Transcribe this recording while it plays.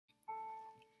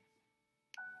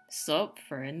Sup,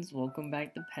 friends? Welcome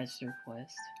back to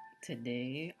Pesterquest.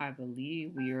 Today, I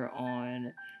believe we are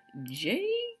on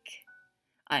Jake?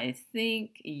 I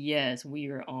think, yes, we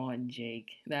are on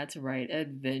Jake. That's right,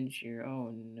 adventure.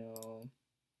 Oh no.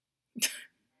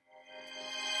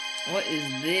 What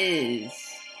is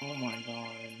this? Oh my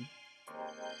god.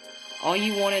 All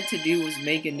you wanted to do was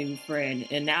make a new friend,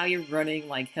 and now you're running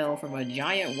like hell from a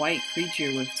giant white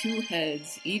creature with two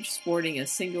heads, each sporting a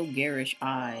single garish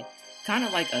eye. Kind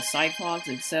of like a cyclops,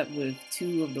 except with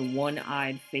two of the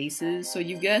one-eyed faces, so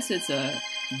you guess it's a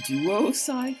duo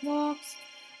cyclops?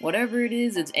 Whatever it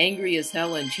is, it's angry as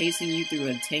hell and chasing you through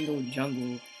a tangled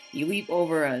jungle. You leap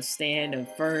over a stand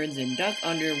of ferns and duck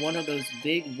under one of those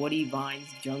big woody vines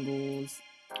jungles.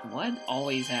 What?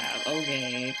 Always have.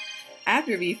 Okay.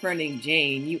 After befriending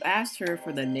Jane, you asked her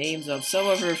for the names of some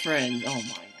of her friends. Oh my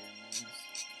goodness.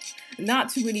 Not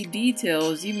too many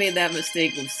details, you made that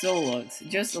mistake with Solux.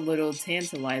 Just a little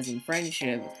tantalizing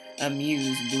friendship,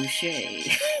 amuse Boucher,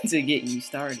 to get you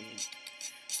started.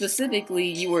 Specifically,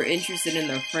 you were interested in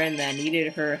the friend that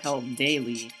needed her help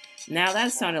daily. Now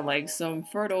that sounded like some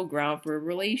fertile ground for a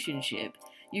relationship.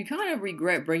 You kind of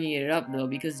regret bringing it up though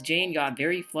because Jane got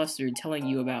very flustered telling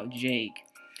you about Jake.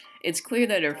 It's clear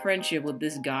that her friendship with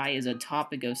this guy is a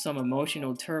topic of some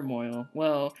emotional turmoil.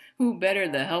 Well, who better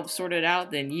to help sort it out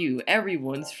than you,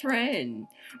 everyone's friend?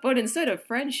 But instead of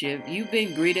friendship, you've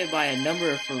been greeted by a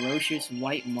number of ferocious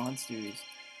white monsters.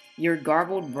 Your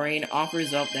garbled brain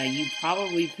offers up that you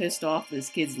probably pissed off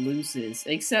this kid's Lucis,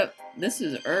 except this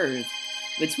is Earth.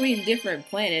 Between different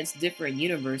planets, different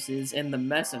universes, and the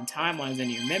mess of timelines in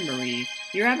your memory,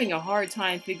 you're having a hard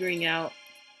time figuring out.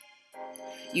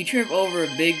 You trip over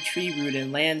a big tree root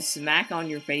and land smack on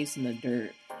your face in the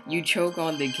dirt. You choke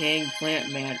on decaying plant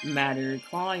matter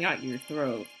clawing out your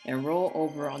throat and roll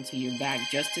over onto your back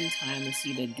just in time to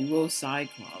see the duo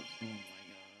Cyclops. Oh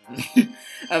my god.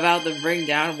 About to bring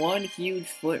down one huge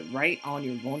foot right on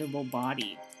your vulnerable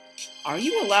body. Are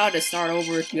you allowed to start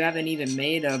over if you haven't even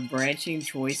made a branching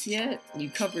choice yet? You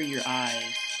cover your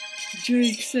eyes.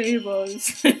 Jake, save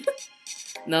us.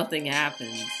 Nothing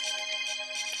happens.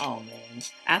 Oh man.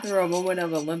 After a moment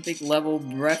of Olympic level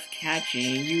breath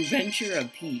catching, you venture a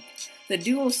peek. The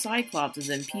duo Cyclops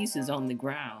is in pieces on the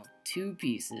ground. 2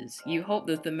 pieces. You hope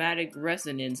the thematic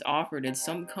resonance offered it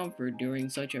some comfort during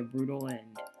such a brutal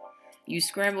end. You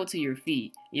scramble to your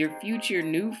feet. Your future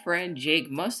new friend Jake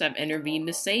must have intervened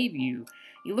to save you.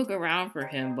 You look around for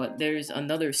him, but there's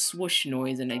another swoosh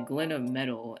noise and a glint of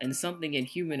metal, and something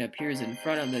inhuman appears in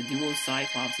front of the duo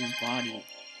Cyclops' body.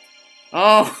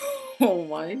 Oh! Oh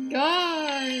my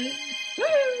god!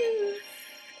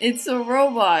 It's a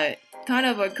robot! Kind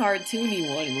of a cartoony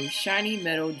one with shiny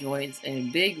metal joints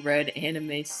and big red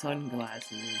anime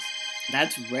sunglasses.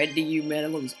 That's red to you, man. It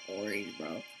looks orange,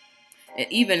 bro.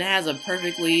 It even has a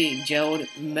perfectly gelled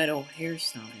metal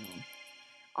hairstyle.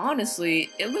 Honestly,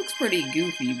 it looks pretty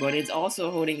goofy, but it's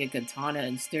also holding a katana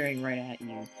and staring right at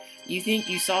you. You think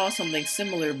you saw something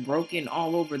similar broken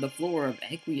all over the floor of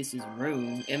Equius's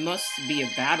room. It must be a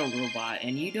battle robot,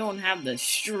 and you don't have the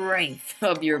strength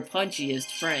of your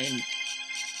punchiest friend.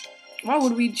 Why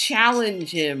would we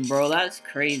challenge him, bro? That's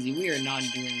crazy. We are not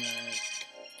doing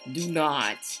that. Do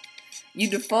not. You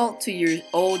default to your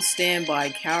old standby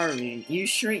cowering. You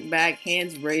shrink back,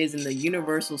 hands raised in the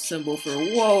universal symbol for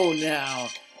whoa now.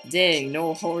 Dang,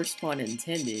 no horse pun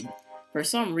intended. For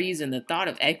some reason, the thought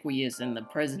of Equius and the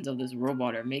presence of this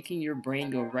robot are making your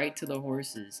brain go right to the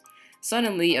horses.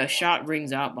 Suddenly, a shot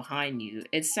rings out behind you.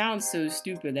 It sounds so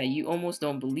stupid that you almost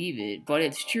don't believe it, but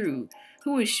it's true.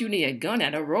 Who is shooting a gun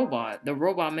at a robot? The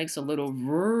robot makes a little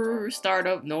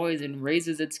startup noise and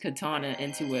raises its katana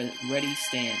into a ready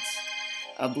stance.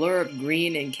 A blur of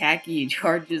green and khaki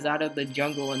charges out of the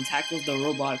jungle and tackles the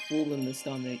robot full in the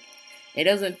stomach. It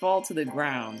doesn't fall to the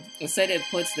ground. Instead, it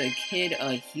puts the kid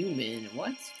a human.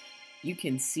 What? You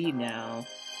can see now.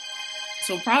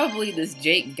 So probably this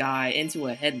Jake guy into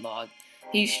a headlock.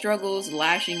 He struggles,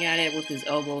 lashing at it with his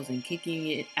elbows and kicking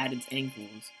it at its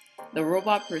ankles. The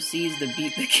robot proceeds to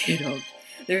beat the kid up.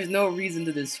 There's no reason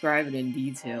to describe it in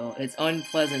detail. It's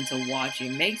unpleasant to watch.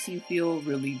 It makes you feel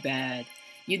really bad.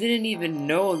 You didn't even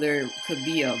know there could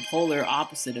be a polar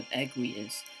opposite of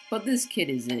Equius. But this kid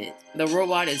is it. The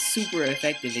robot is super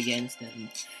effective against him.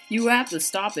 You have to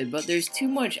stop it, but there's too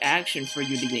much action for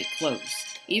you to get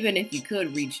close. Even if you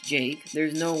could reach Jake,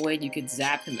 there's no way you could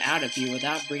zap him out of here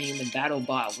without bringing the battle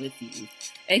bot with you.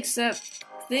 Except,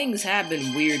 things have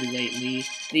been weird lately.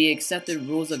 The accepted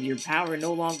rules of your power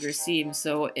no longer seem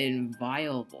so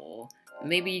inviolable.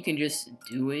 Maybe you can just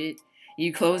do it?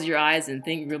 You close your eyes and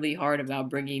think really hard about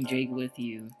bringing Jake with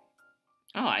you.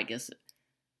 Oh, I guess.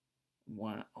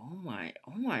 What? Oh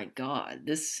my god.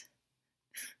 This.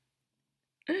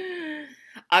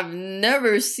 I've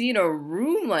never seen a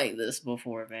room like this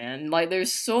before, man. Like,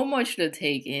 there's so much to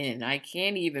take in. I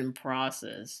can't even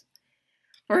process.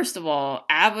 First of all,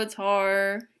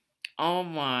 Avatar. Oh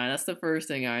my, that's the first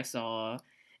thing I saw.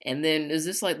 And then is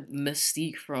this like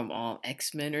Mystique from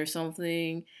X-Men or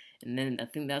something? And then I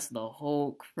think that's the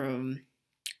Hulk from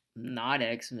not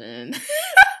X-Men.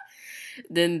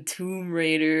 Then Tomb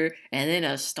Raider, and then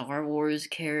a Star Wars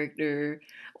character.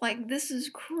 Like, this is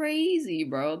crazy,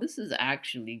 bro. This is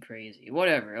actually crazy.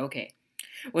 Whatever, okay.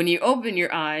 When you open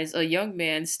your eyes, a young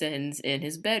man stands in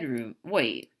his bedroom.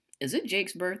 Wait, is it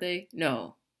Jake's birthday?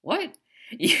 No. What?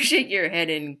 You shake your head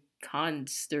in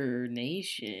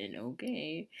consternation.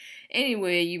 Okay.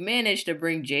 Anyway, you manage to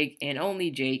bring Jake and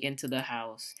only Jake into the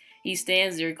house. He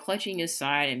stands there clutching his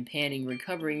side and panting,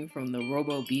 recovering from the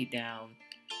robo beatdown.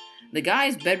 The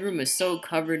guy's bedroom is so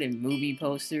covered in movie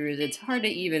posters, it's hard to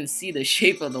even see the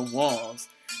shape of the walls.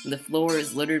 The floor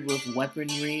is littered with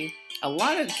weaponry. A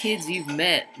lot of kids you've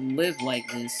met live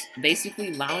like this,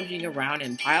 basically lounging around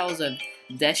in piles of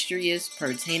destritus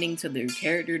pertaining to their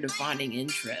character-defining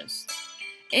interests.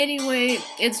 Anyway,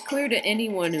 it's clear to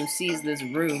anyone who sees this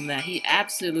room that he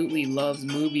absolutely loves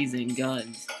movies and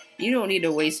guns. You don't need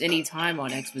to waste any time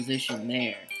on exposition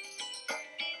there.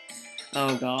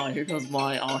 Oh god, here comes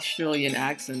my Australian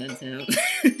accent attempt.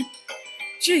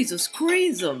 Jesus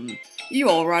Christ, you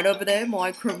alright over there,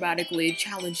 my chromatically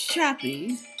challenged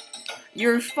chappie?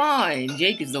 You're fine.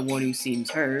 Jake is the one who seems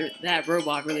hurt. That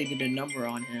robot really did a number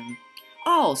on him.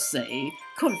 I'll say,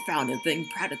 confounded thing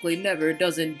practically never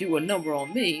doesn't do a number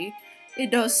on me. It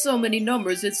does so many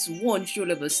numbers it's one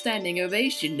short of a standing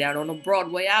ovation down on a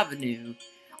Broadway Avenue.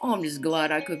 I'm just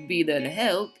glad I could be there to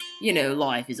help. You know,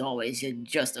 life is always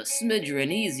just a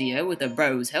smidgen easier with a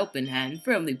bro's helping hand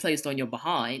firmly placed on your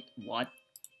behind. What?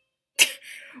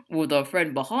 With a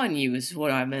friend behind you is what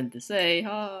I meant to say,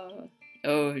 huh?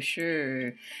 Oh,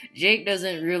 sure. Jake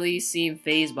doesn't really seem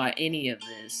fazed by any of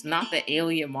this. Not the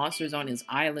alien monsters on his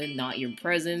island, not your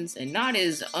presence, and not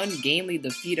his ungainly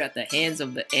defeat at the hands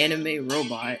of the anime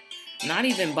robot. Not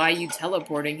even by you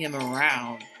teleporting him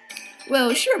around.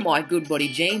 Well, sure, my good buddy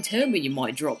Jane told me you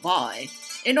might drop by.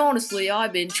 And honestly,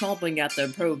 I've been chomping at the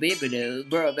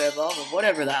prohibitive,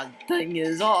 whatever that thing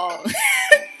is,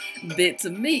 bit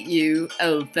to meet you,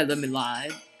 old fella me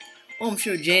lad. I'm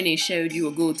sure Jenny showed you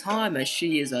a good time as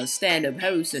she is a stand-up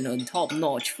host and a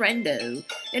top-notch friendo.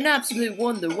 An absolute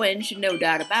wonder wench, no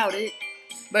doubt about it.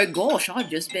 But gosh, I've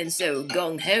just been so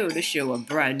gung-ho to show a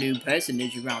brand new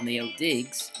personage around the old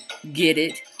digs. Get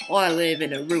it? I live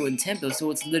in a ruined temple,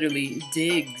 so it's literally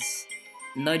digs.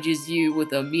 Nudges you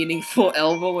with a meaningful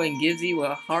elbow and gives you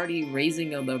a hearty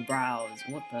raising of the brows.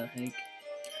 What the heck?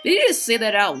 Did he just say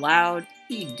that out loud?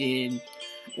 He did.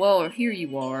 Well, here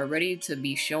you are, ready to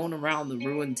be shown around the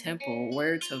ruined temple.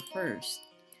 Where to first?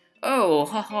 Oh,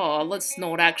 haha, let's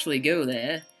not actually go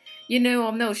there. You know,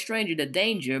 I'm no stranger to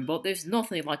danger, but there's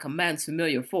nothing like a man's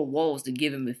familiar four walls to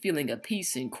give him a feeling of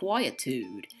peace and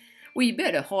quietude. We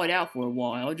better hide out for a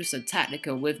while, just a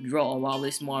tactical withdrawal while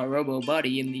this my robo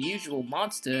buddy and the usual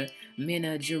monster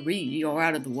menagerie are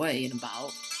out of the way and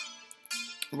about.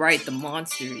 Right, the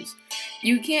monsters.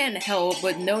 You can't help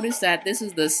but notice that this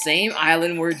is the same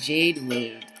island where Jade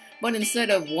lived, but instead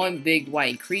of one big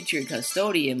white creature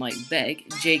custodian like Beck,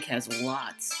 Jake has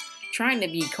lots. Trying to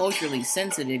be culturally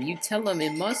sensitive, you tell him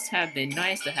it must have been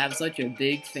nice to have such a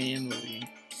big family.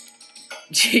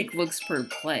 Jake looks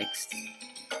perplexed.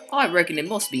 I reckon it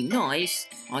must be nice.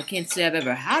 I can't say I've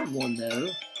ever had one, though.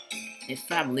 If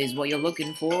family is what you're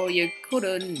looking for, you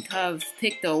couldn't have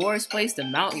picked the worst place to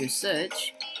mount your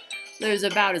search. There's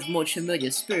about as much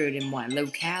familiar spirit in my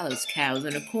locale as cows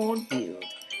in a cornfield,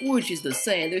 which is to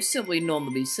say there's simply none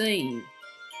to be seen.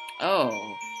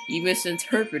 Oh, you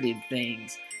misinterpreted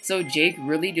things. So Jake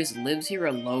really just lives here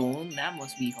alone? That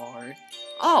must be hard.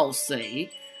 I'll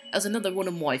say. As another one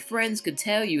of my friends could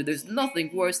tell you, there's nothing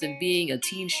worse than being a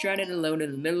teen stranded alone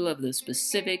in the middle of the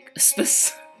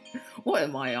what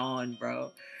am I on,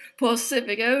 bro?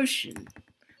 Pacific Ocean.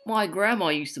 My grandma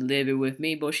used to live here with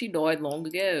me, but she died long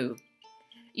ago.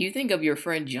 You think of your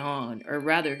friend John, or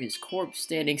rather his corpse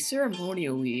standing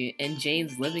ceremonially in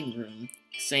Jane's living room.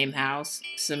 Same house,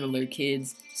 similar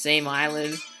kids, same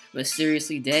island,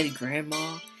 mysteriously dead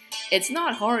grandma. It's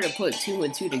not hard to put two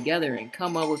and two together and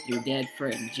come up with your dead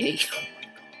friend Jake. Oh my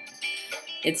god.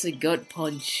 It's a gut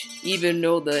punch, even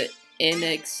though the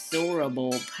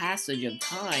inexorable passage of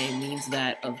time means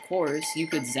that, of course, you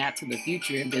could zap to the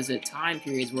future and visit time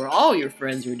periods where all your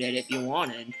friends were dead if you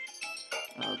wanted.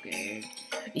 Okay.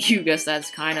 You guess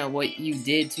that's kinda what you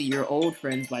did to your old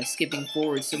friends by skipping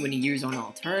forward so many years on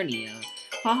Alternia.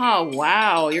 Haha,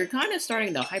 wow, you're kinda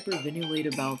starting to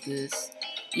hyperventilate about this.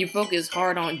 You focus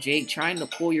hard on Jake, trying to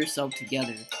pull yourself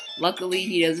together. Luckily,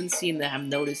 he doesn't seem to have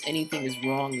noticed anything is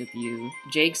wrong with you.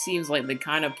 Jake seems like the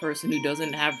kind of person who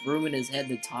doesn't have room in his head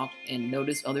to talk and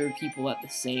notice other people at the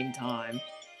same time.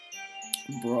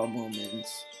 Bruh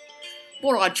moments.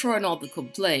 But I try not to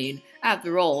complain.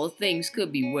 After all, things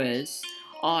could be worse.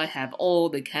 I have all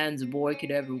the cans a boy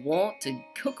could ever want to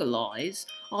cookalize.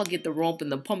 I'll get the romp in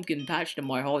the pumpkin patch to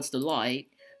my heart's delight.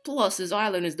 Plus, this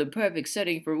island is the perfect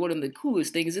setting for one of the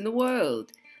coolest things in the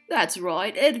world. That's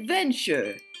right,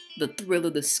 adventure! The thrill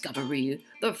of discovery,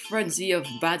 the frenzy of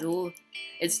battle.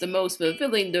 It's the most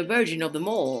fulfilling diversion of them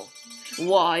all.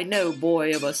 Why, no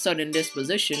boy of a sudden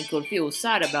disposition could feel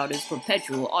sad about his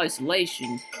perpetual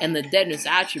isolation and the deadness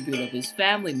attribute of his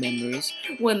family members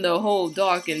when the whole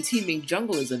dark and teeming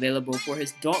jungle is available for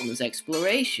his dauntless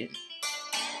exploration.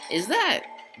 Is that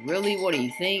really what he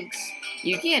thinks?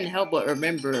 You can't help but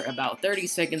remember about 30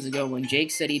 seconds ago when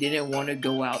Jake said he didn't want to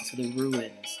go out to the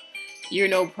ruins. You're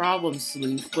no problem,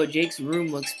 Sleuth, but Jake's room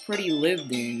looks pretty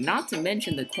lived in, not to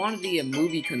mention the quantity of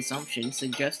movie consumption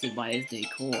suggested by his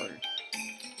decor.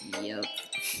 Yep.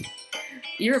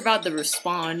 You're about to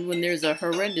respond when there's a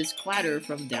horrendous clatter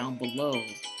from down below.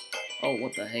 Oh,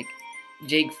 what the heck.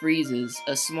 Jake freezes,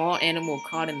 a small animal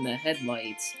caught in the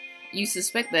headlights. You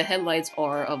suspect the headlights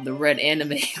are of the red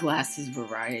anime glasses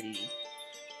variety.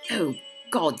 Oh,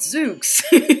 Godzooks!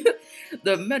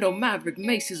 The Metal Maverick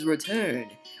makes his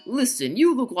return. Listen,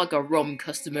 you look like a rum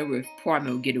customer with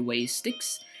Primo getaway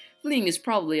sticks. Fleeing is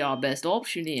probably our best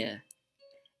option here.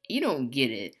 You don't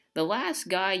get it. The last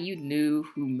guy you knew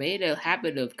who made a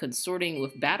habit of consorting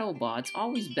with battle bots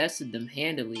always bested them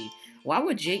handily. Why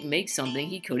would Jake make something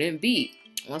he couldn't beat?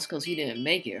 Well, that's because he didn't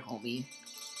make it, homie.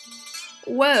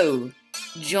 Whoa!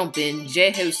 Jump in,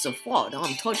 Jehoshaphat.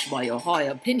 I'm touched by your high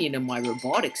opinion of my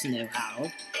robotics know-how.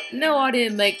 No, I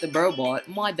didn't make the robot.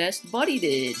 My best buddy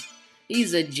did.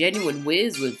 He's a genuine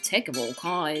whiz with tech of all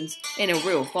kinds, and a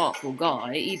real thoughtful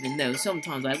guy, even though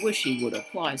sometimes I wish he would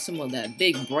apply some of that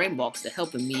big brain box to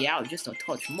helping me out just a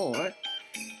touch more.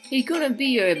 He couldn't be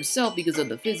here himself because of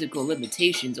the physical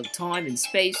limitations of time and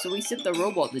space, so he sent the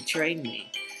robot to train me.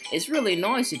 It's really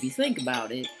nice if you think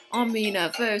about it. I mean,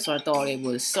 at first I thought it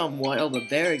was somewhat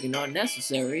overbearing and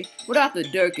unnecessary, but after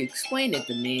Dirk explained it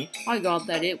to me, I got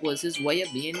that it was his way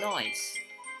of being nice.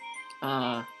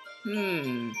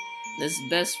 This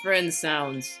best friend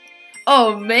sounds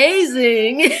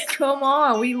amazing! Come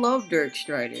on, we love Dirk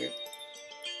Strider.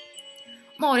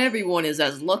 Not everyone is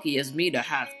as lucky as me to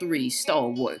have 3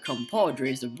 stalwart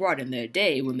compadres to brighten their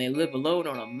day when they live alone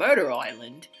on a murder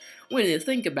island. When you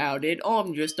think about it,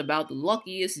 I'm just about the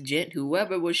luckiest gent who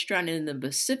ever was stranded in the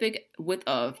Pacific with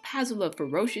a puzzle of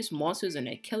ferocious monsters and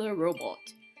a killer robot.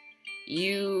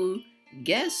 You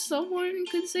guess someone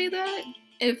could say that?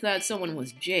 If that someone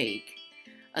was Jake.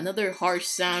 Another harsh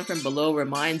sound from below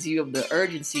reminds you of the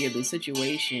urgency of the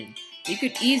situation. You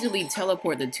could easily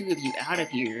teleport the two of you out of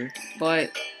here,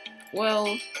 but,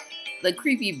 well, the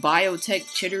creepy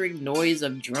biotech chittering noise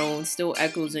of drones still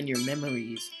echoes in your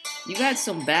memories. You've had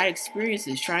some bad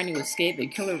experiences trying to escape a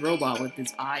killer robot with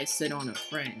its eyes set on a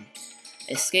friend.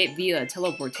 Escape via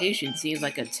teleportation seems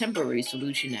like a temporary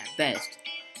solution at best.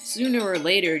 Sooner or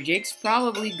later, Jake's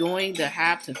probably going to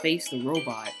have to face the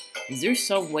robot. Is there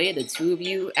some way the two of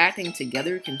you acting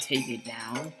together can take it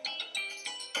down?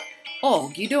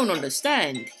 Oh, you don't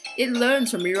understand. It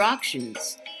learns from your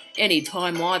actions.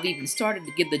 Anytime I've even started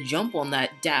to get the jump on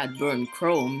that dad-burned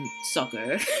chrome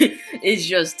sucker, it's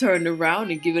just turned around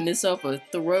and given itself a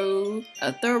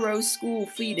thorough school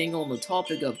feeding on the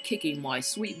topic of kicking my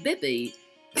sweet bippy.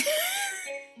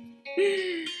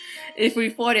 If we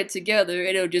fight it together,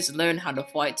 it'll just learn how to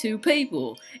fight 2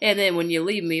 people. And then when you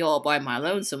leave me all by my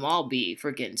lonesome, I'll be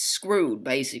freaking screwed,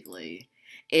 basically.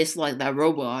 It's like that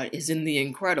robot is in The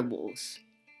Incredibles.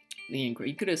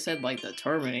 You could have said, like, the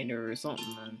Terminator or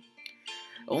something, man.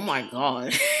 Oh my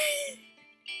god.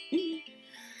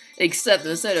 Except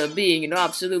instead of being an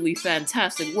absolutely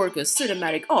fantastic work of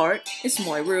cinematic art, it's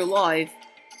my real life.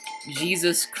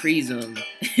 Jesus Creasum.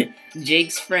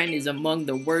 Jake's friend is among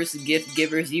the worst gift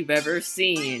givers you've ever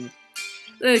seen.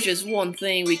 There's just one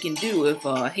thing we can do if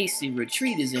a hasty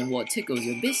retreat isn't what tickles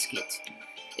your biscuit.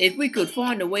 If we could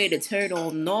find a way to turn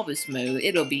on novice mode,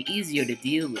 it'll be easier to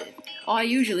deal with. I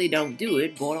usually don't do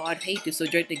it, but I'd hate to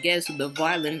subject the guests to the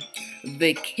violent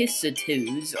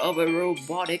vicissitudes of a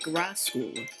robotic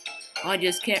rascal. I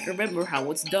just can't remember how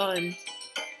it's done.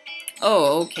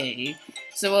 Oh, okay.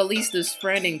 So at least this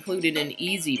friend included an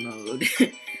easy mode.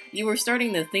 You were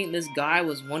starting to think this guy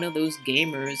was one of those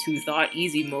gamers who thought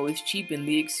easy modes cheapened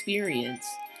the experience.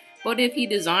 But if he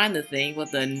designed the thing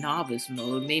with the novice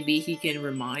mode, maybe he can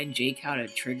remind Jake how to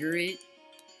trigger it?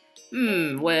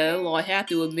 Well, I have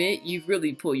to admit, you've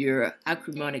really put your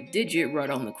acrobatic digit right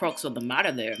on the crux of the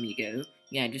matter there, amigo.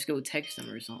 Yeah, just go text him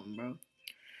or something, bro.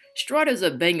 Strider's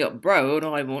a bang-up bro, and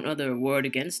I won't utter a word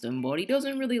against him, but he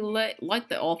doesn't really like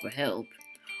to offer help.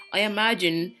 I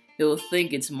imagine he'll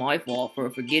think it's my fault for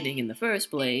forgetting in the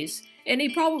first place, and he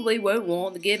probably won't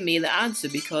want to give me the answer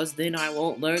because then I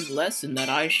won't learn the lesson that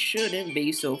I shouldn't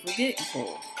be so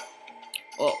forgetful.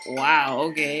 Oh, wow,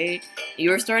 okay.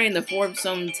 You're starting to form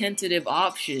some tentative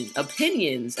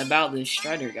opinions about this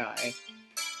Strider guy.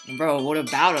 Bro, what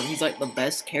about him? He's like the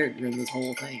best character in this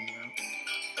whole thing,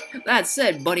 bro. That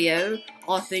said, buddy-o,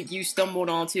 I think you stumbled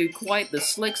onto quite the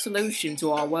slick solution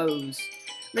to our woes.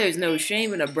 There's no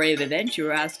shame in a brave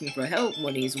adventurer asking for help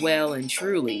when he's well and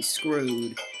truly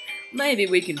screwed. Maybe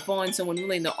we can find someone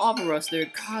willing to offer us their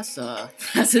casa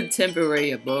as a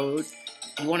temporary abode.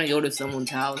 You want to go to someone's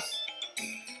house?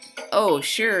 Oh,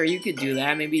 sure, you could do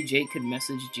that. Maybe Jake could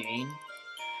message Jane.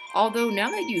 Although, now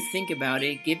that you think about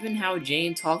it, given how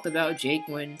Jane talked about Jake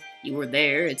when you were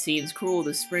there, it seems cruel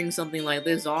to spring something like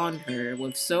this on her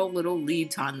with so little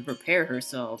lead time to prepare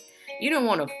herself. You don't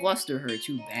want to fluster her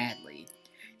too badly.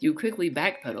 You quickly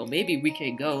backpedal. Maybe we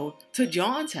could go to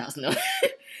John's house. No.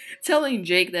 Telling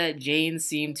Jake that Jane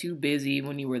seemed too busy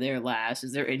when you were there last.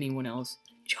 Is there anyone else?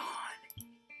 John.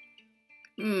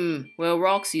 Well,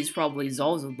 Roxy's probably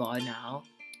zozzled by now.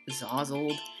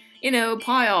 Zozzled? You know,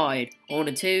 pie-eyed, on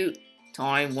a toot.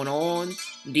 Time went on,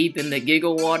 deep in the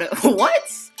giggle water. What?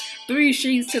 3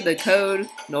 sheets to the code,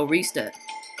 no restart.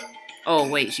 Oh,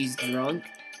 wait, she's drunk?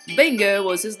 Bingo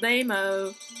was his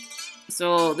name-o.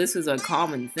 So, this is a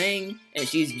common thing, and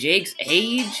she's Jake's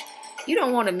age? You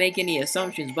don't want to make any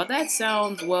assumptions, but that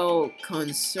sounds, well,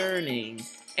 concerning.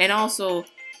 And also,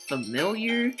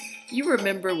 familiar? You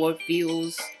remember what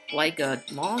feels like a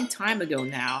long time ago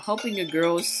now, helping a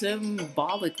girl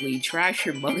symbolically trash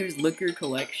her mother's liquor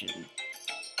collection.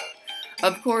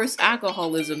 Of course,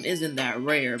 alcoholism isn't that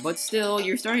rare, but still,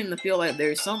 you're starting to feel like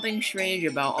there's something strange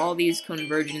about all these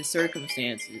convergent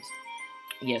circumstances.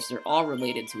 Yes, they're all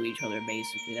related to each other,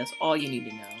 basically. That's all you need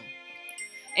to know.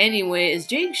 Anyway, is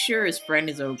Jake sure his friend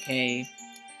is okay?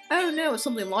 I don't know,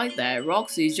 something like that.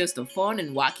 Roxy's just a fun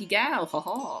and wacky gal,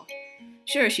 haha.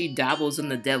 Sure, she dabbles in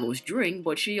the devil's drink,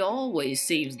 but she always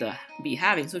seems to be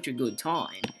having such a good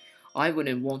time. I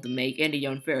wouldn't want to make any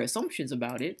unfair assumptions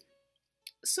about it.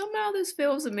 Somehow this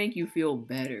fails to make you feel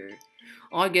better.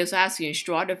 I guess asking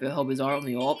Strider for help is our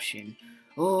only option.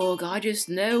 Oh, I just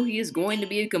know he is going to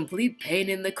be a complete pain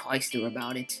in the keister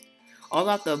about it. I'll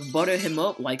have to butter him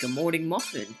up like a morning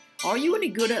muffin. Are you any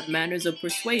good at manners of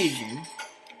persuasion?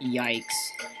 Yikes.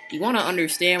 You want to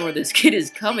understand where this kid is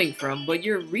coming from, but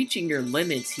you're reaching your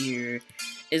limits here.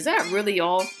 Is that really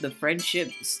all the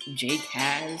friendships Jake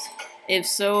has? If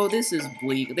so, this is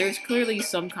bleak. There's clearly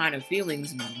some kind of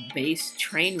feelings-based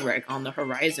train wreck on the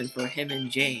horizon for him and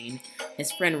Jane.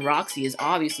 His friend Roxy is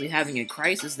obviously having a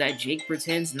crisis that Jake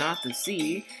pretends not to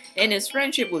see, and his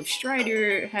friendship with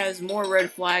Strider has more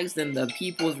red flags than the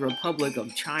People's Republic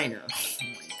of China. Oh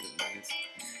my goodness.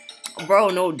 Bro,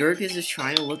 no, Dirk is just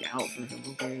trying to look out for him,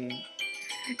 okay?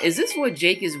 Is this what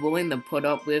Jake is willing to put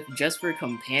up with just for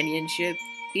companionship?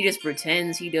 He just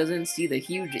pretends he doesn't see the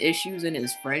huge issues in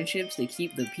his friendships to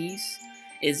keep the peace?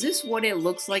 Is this what it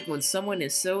looks like when someone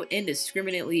is so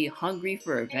indiscriminately hungry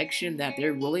for affection that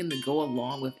they're willing to go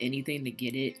along with anything to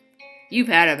get it? You've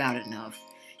had about enough.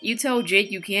 You tell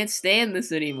Jake you can't stand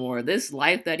this anymore. This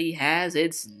life that he has,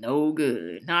 it's no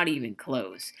good. Not even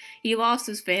close. He lost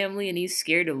his family and he's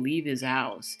scared to leave his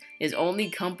house. His only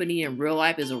company in real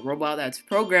life is a robot that's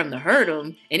programmed to hurt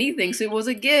him, and he thinks it was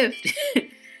a gift.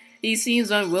 He seems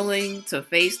unwilling to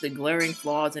face the glaring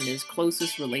flaws in his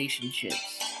closest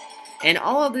relationships. And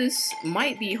all of this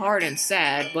might be hard and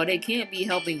sad, but it can't be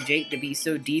helping Jake to be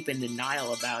so deep in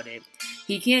denial about it.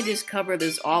 He can't just cover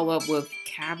this all up with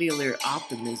cavalier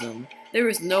optimism. There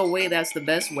is no way that's the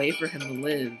best way for him to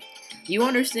live. You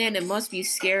understand it must be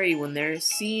scary when there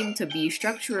seem to be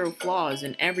structural flaws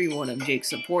in every one of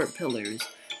Jake's support pillars,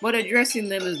 but addressing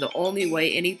them is the only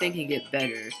way anything can get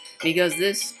better, because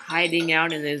this hiding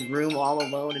out in his room all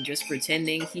alone and just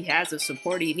pretending he has the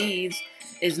support he needs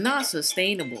is not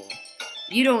sustainable.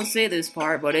 You don't say this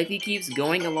part, but if he keeps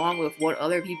going along with what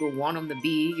other people want him to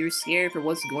be, you're scared for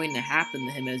what's going to happen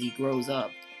to him as he grows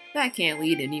up. That can't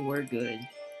lead anywhere good.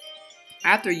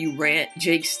 After you rant,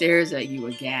 Jake stares at you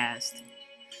aghast.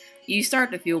 You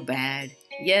start to feel bad.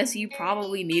 Yes, you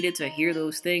probably needed to hear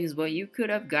those things, but you could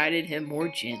have guided him more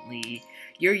gently.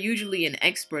 You're usually an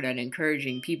expert at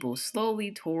encouraging people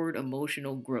slowly toward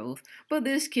emotional growth, but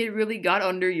this kid really got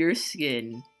under your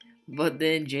skin. But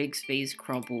then Jake's face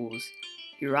crumples.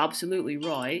 You're absolutely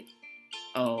right.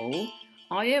 Oh,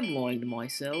 I am lying to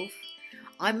myself.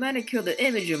 I manicure the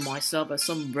image of myself as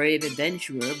some brave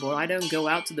adventurer, but I don't go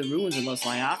out to the ruins unless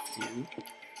I have to.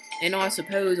 And I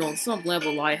suppose on some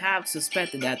level I have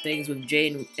suspected that things with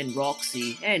Jane and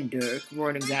Roxy and Dirk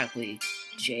weren't exactly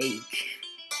Jake.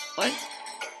 What?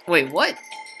 Wait, what?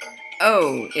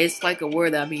 Oh, it's like a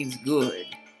word that means good.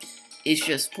 It's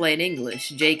just plain English.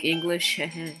 Jake English?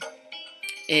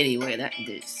 Anyway, that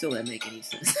still didn't make any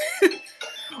sense.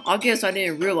 I guess I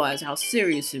didn't realize how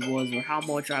serious it was or how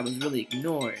much I was really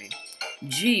ignoring.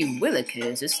 Gee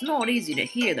willikers, it's not easy to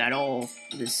hear that all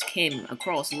this came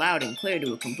across loud and clear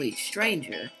to a complete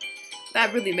stranger.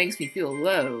 That really makes me feel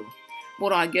low.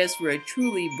 But I guess for a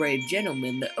truly brave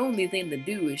gentleman, the only thing to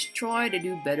do is try to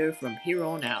do better from here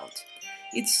on out.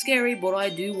 It's scary, but I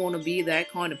do want to be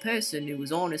that kind of person who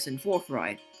is honest and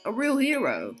forthright. A real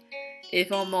hero.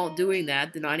 If I'm not doing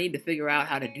that, then I need to figure out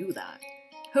how to do that.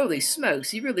 Holy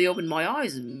smokes, you really opened my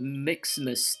eyes, MX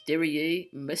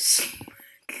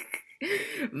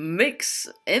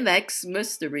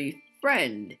mystery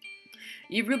friend.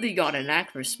 You really got an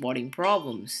knack for spotting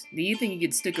problems. Do you think you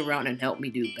could stick around and help me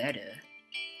do better?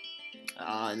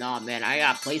 Nah man, I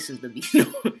got places to be.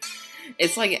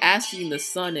 It's like asking the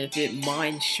sun if it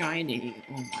minds shining.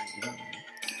 Oh my god.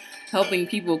 Helping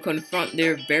people confront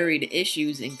their buried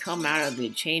issues and come out of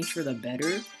it change for the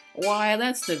better? Why,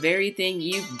 that's the very thing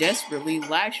you've desperately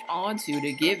latched onto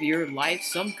to give your life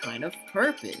some kind of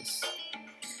purpose.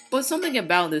 But something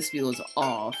about this feels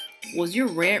off. Was your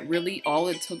rant really all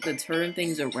it took to turn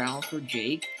things around for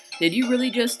Jake? Did you really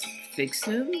just fix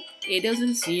him? It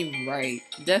doesn't seem right.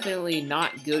 Definitely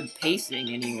not good pacing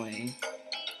anyway.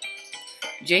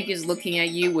 Jake is looking at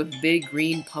you with big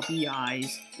green puppy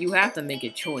eyes. You have to make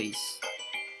a choice.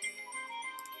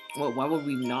 Well, why would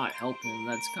we not help him?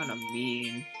 That's kind of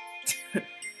mean.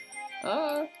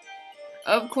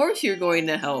 Of course you're going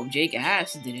to help. Jake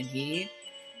asked, didn't he?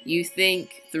 You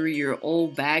think through your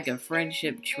old bag of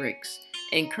friendship tricks,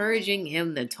 encouraging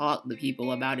him to talk to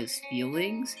people about his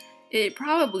feelings? It'd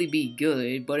probably be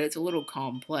good, but it's a little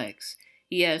complex.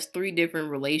 He has 3 different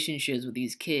relationships with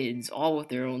these kids, all with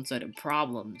their own set of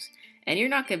problems, and you're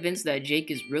not convinced that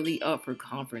Jake is really up for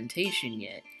confrontation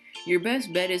yet. Your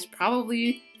best bet is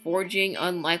probably forging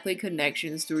unlikely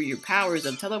connections through your powers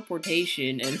of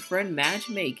teleportation and friend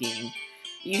matchmaking.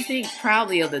 You think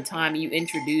proudly of the time you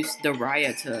introduced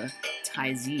Daria to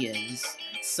Tyzias,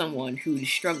 someone who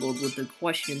struggled with the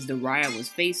questions Daria was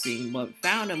facing but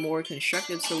found a more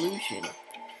constructive solution.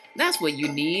 That's what you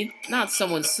need, not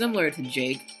someone similar to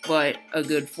Jake, but a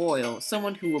good foil,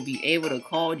 someone who will be able to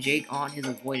call Jake on his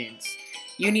avoidance.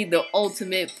 You need the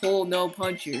ultimate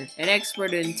pull-no-puncher, an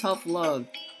expert in tough love.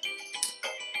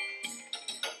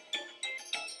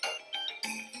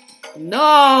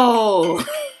 No!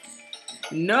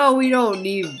 No, we don't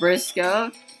need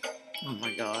Vriska. Oh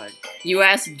my god. You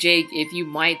asked Jake if you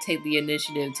might take the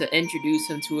initiative to introduce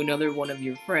him to another one of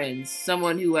your friends,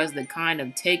 someone who has the kind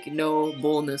of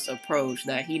take-no-bullness approach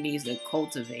that he needs to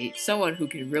cultivate, someone who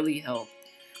can really help.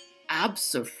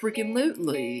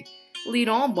 Abso-freaking-lutely. Lead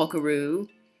on, buckaroo.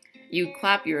 You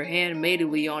clap your hand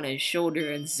maidily on his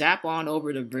shoulder and zap on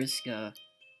over to Vriska.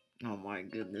 Oh my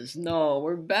goodness, no,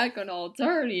 we're back on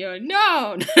Alternia,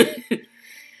 no!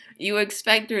 You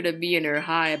expect her to be in her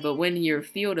hive, but when your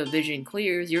field of vision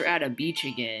clears, you're at a beach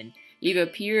again. You've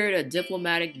appeared a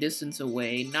diplomatic distance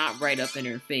away, not right up in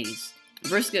her face.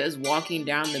 Vriska is walking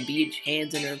down the beach,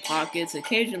 hands in her pockets,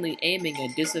 occasionally aiming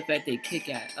a disaffected kick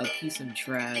at a piece of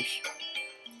trash.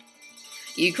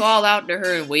 You call out to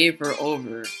her and wave her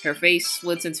over. Her face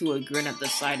splits into a grin at the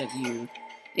sight of you.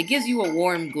 It gives you a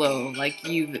warm glow, like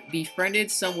you've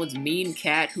befriended someone's mean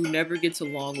cat who never gets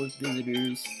along with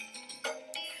visitors.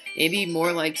 Maybe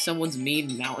more like someone's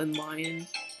mean mountain lion.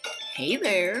 Hey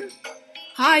there.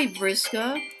 Hi,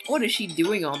 Vriska. What is she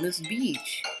doing on this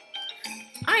beach?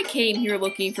 I came here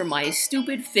looking for my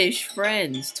stupid fish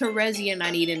friends. Terezi and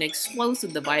I need an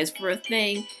explosive device for a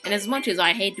thing, and as much as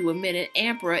I hate to admit it,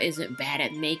 Ampera isn't bad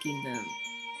at making them.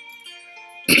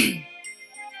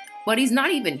 But he's not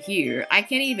even here. I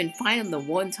can't even find him the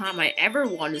one time I ever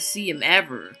want to see him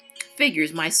ever.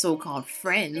 Figures my so-called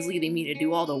friends leaving me to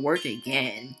do all the work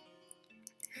again.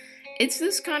 It's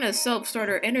this kind of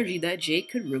self-starter energy that Jake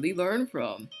could really learn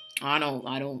from. I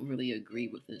don't really agree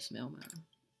with this, mailman.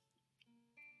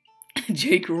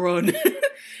 Jake, run.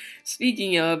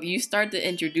 Speaking of, you start to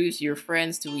introduce your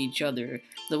friends to each other.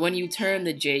 But when you turn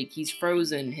to Jake, he's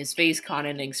frozen, his face caught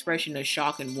in an expression of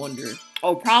shock and wonder.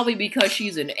 Oh, probably because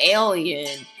she's an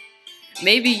alien.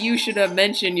 Maybe you should have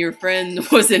mentioned your friend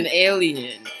was an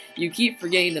alien. You keep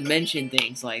forgetting to mention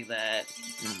things like that.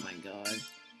 Oh my god.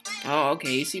 Oh, okay,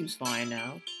 he seems fine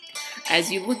now.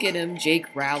 As you look at him,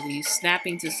 Jake rallies,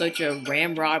 snapping to such a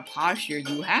ramrod posture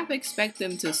you half expect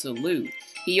him to salute.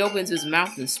 He opens his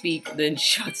mouth to speak, then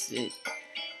shuts it.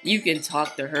 You can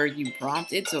talk to her, you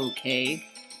prompt. It's okay.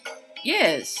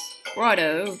 Yes,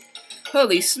 righto.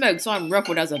 Holy smokes, I'm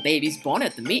ruffled as a baby's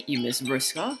bonnet to meet you, Miss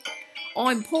Vriska.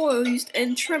 I'm poised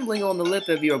and trembling on the lip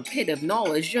of your pit of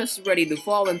knowledge, just ready to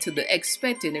fall into the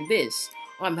expectant abyss.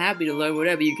 I'm happy to learn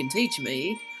whatever you can teach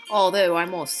me. Although I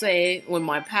must say, when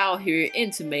my pal here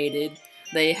intimated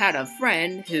they had a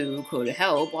friend who could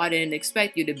help, I didn't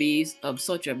expect you to be of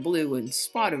such a blue and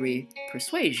spottery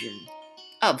persuasion.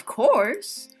 Of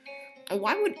course!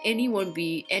 Why would anyone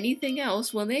be anything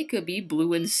else when they could be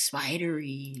blue and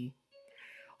spidery?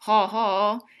 Ha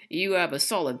ha, you have a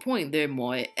solid point there,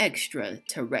 my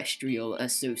extraterrestrial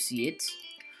associate.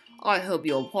 I hope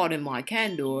you'll pardon my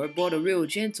candor, but a real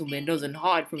gentleman doesn't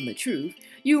hide from the truth.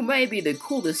 You may be the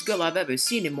coolest girl I've ever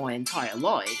seen in my entire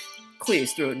life. Clears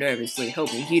his throat nervously,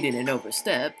 hoping he didn't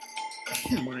overstep.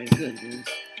 Oh my goodness.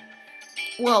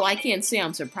 Well, I can't say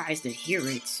I'm surprised to hear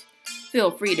it.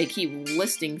 Feel free to keep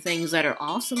listing things that are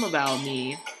awesome about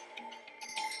me.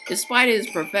 Despite his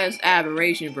professed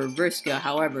admiration for Vriska,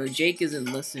 however, Jake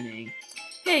isn't listening.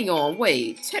 Hang on,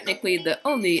 wait. Technically, the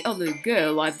only other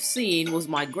girl I've seen was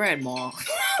my grandma.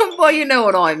 Well, you know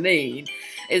what I mean.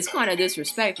 It's kind of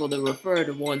disrespectful to refer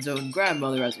to one's own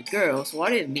grandmother as a girl, so I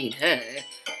didn't mean her.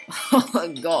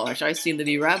 Oh gosh, I seem to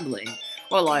be rambling.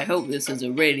 Well, I hope this is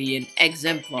a radiant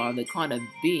exemplar of the kind of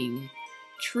being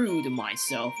true to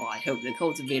myself I hope to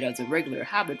cultivate as a regular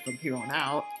habit from here on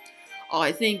out.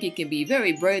 I think it can be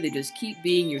very brave to just keep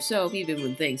being yourself even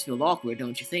when things feel awkward,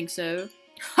 don't you think so?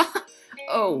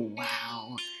 Oh,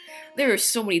 wow. There are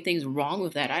so many things wrong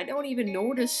with that, I don't even know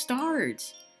where to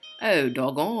start. Oh,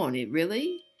 doggone it,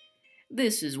 really?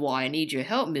 This is why I need your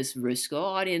help, Miss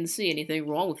Vriska. I didn't see anything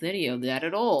wrong with any of that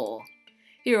at all.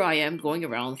 Here I am going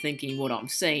around thinking what I'm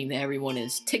saying to everyone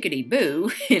is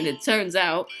tickety-boo, and it turns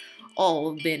out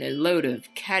all have been a load of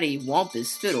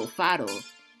catty-wampus fiddle-faddle.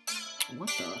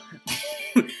 What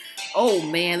the? Oh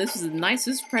man, this is the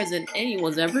nicest present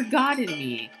anyone's ever gotten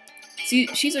me. See,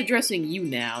 she's addressing you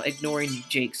now, ignoring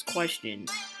Jake's question.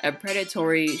 A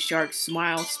predatory shark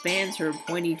smile spans her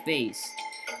pointy face.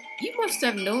 You must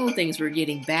have known things were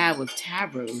getting bad with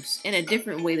Tavros, in a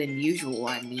different way than usual,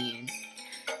 I mean.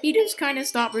 He just kinda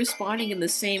stopped responding in the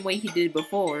same way he did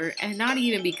before, and not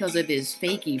even because of his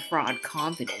fakey fraud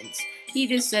confidence. He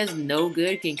just says no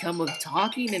good can come of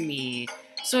talking to me.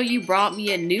 So you brought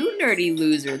me a new nerdy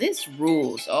loser. This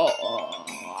rules.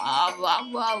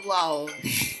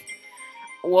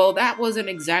 Well, that wasn't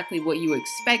exactly what you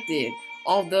expected.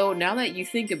 Although, now that you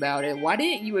think about it, why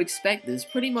didn't you expect this?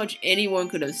 Pretty much anyone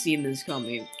could have seen this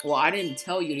coming. Well, I didn't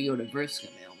tell you to go to Vriska,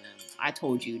 mailman. I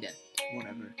told you that.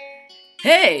 Whatever.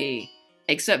 Hey!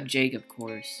 Except Jake, of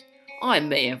course. I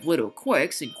may have little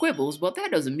quirks and quibbles, but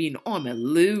that doesn't mean I'm a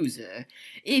loser.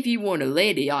 If you weren't a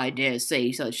lady, I dare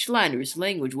say such slanderous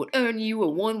language would earn you a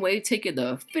one-way ticket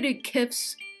to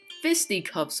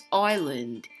Fisticuffs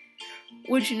Island.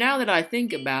 Which, now that I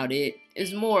think about it,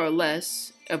 is more or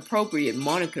less appropriate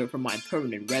moniker for my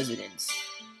permanent residence.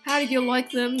 How do you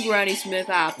like them Granny Smith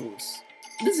apples?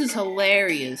 This is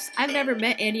hilarious. I've never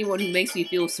met anyone who makes me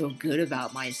feel so good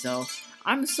about myself.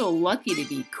 I'm so lucky to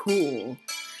be cool.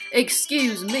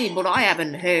 Excuse me, but I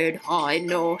haven't heard hide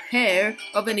nor hair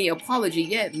of any apology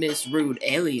yet, Miss Rude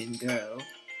Alien Girl.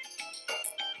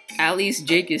 At least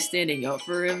Jake is standing up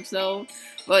for himself,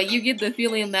 but you get the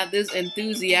feeling that this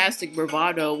enthusiastic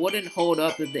bravado wouldn't hold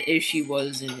up if the issue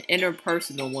was an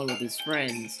interpersonal one with his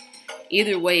friends.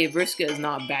 Either way, Vriska is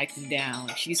not backing down.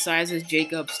 She sizes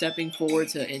Jake up, stepping forward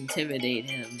to intimidate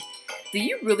him. Do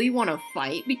you really want to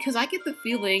fight? Because I get the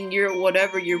feeling you're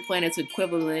whatever your planet's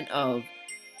equivalent of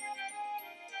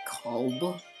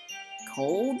cold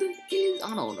is?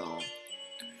 I don't know.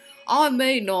 I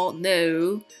may not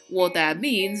know what that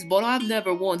means, but I've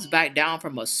never once backed down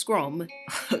from a scrum.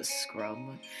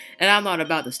 Scrum. And I'm not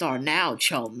about to start now,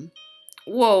 chum.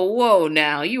 Whoa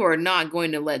now, you are not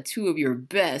going to let two of your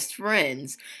best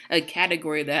friends, a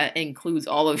category that includes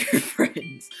all of your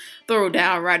friends, throw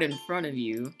down right in front of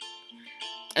you.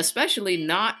 Especially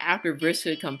not after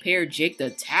Vriska compared Jake to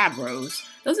Tavros.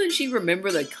 Doesn't she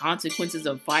remember the consequences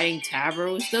of fighting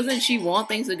Tavros? Doesn't she want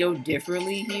things to go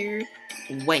differently here?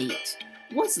 Wait,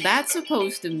 what's that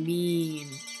supposed to mean?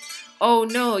 Oh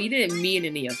no, you didn't mean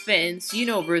any offense. You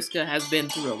know Vriska has been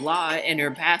through a lot, and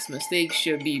her past mistakes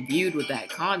should be viewed with that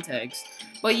context.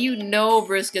 But you know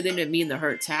Vriska didn't mean to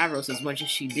hurt Tavros as much as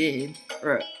she did.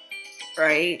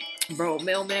 Right? Bro,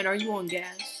 mailman, are you on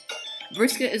gas?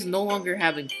 Vriska is no longer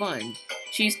having fun.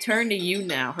 She's turned to you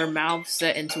now, her mouth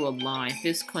set into a line,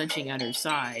 fist clenching at her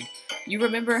side. You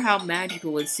remember how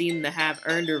magical it seemed to have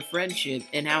earned her friendship,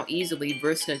 and how easily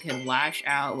Vriska can lash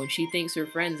out when she thinks her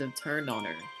friends have turned on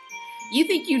her. You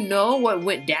think you know what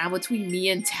went down between me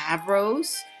and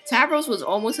Tavros? Tavros was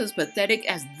almost as pathetic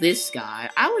as this guy.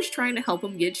 I was trying to help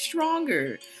him get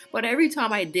stronger. But every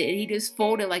time I did, he just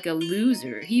folded like a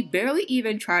loser. He barely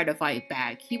even tried to fight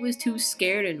back. He was too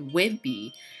scared and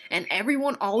wimpy. And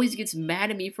everyone always gets mad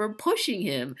at me for pushing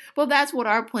him. But that's what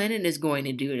our planet is going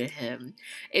to do to him.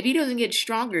 If he doesn't get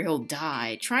stronger, he'll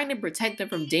die. Trying to protect him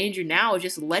from danger now is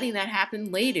just letting that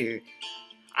happen later.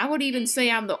 I would even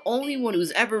say I'm the only one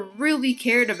who's ever really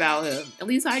cared about him. At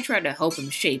least I tried to help him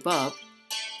shape up.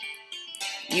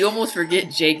 You almost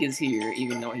forget Jake is here,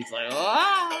 even though he's like,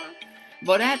 ah!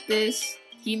 But at this,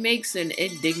 he makes an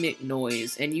indignant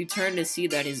noise, and you turn to see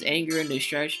that his anger and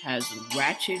distress has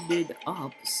ratcheted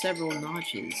up several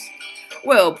notches.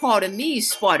 Well, pardon me,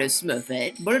 Spider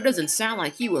Smithette, but it doesn't sound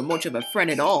like you were much of a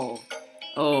friend at all.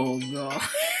 Oh, God.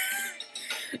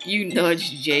 You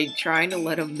nudge Jake, trying to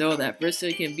let him know that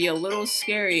Vriska can be a little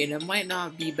scary and it might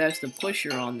not be best to push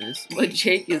her on this, but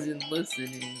Jake isn't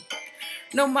listening.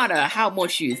 No matter how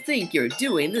much you think you're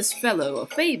doing this fellow a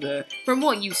favor, from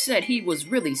what you said he was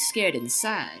really scared and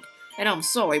sad. And I'm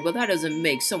sorry, but that doesn't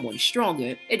make someone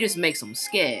stronger, it just makes him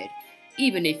scared.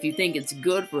 Even if you think it's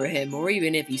good for him, or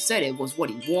even if he said it was what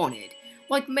he wanted.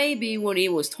 Like maybe when he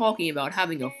was talking about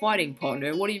having a fighting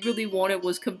partner, what he really wanted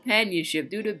was companionship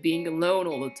due to being alone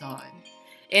all the time.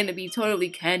 And to be totally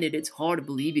candid, it's hard to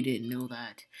believe you didn't know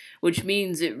that. Which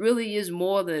means it really is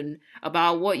more than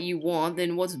about what you want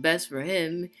than what's best for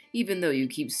him, even though you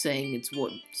keep saying it's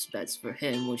what's best for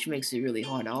him, which makes it really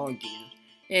hard to argue.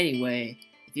 Anyway,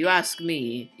 if you ask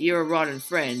me, you're a rotten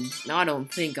friend, and I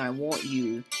don't think I want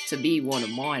you to be one of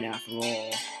mine after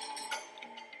all.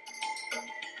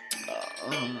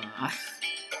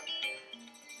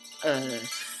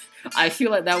 I feel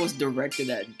like that was directed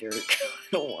at Dirk.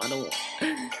 I don't.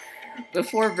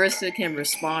 Before Vriska can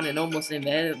respond and almost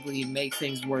inevitably make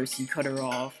things worse, you cut her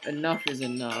off. Enough is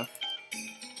enough.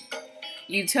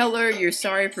 You tell her you're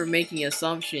sorry for making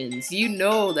assumptions. You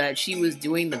know that she was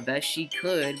doing the best she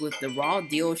could with the raw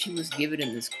deal she was given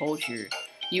in this culture.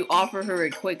 You offer her a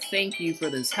quick thank you for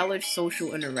this hellish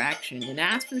social interaction and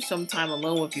ask for some time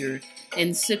alone with your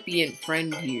incipient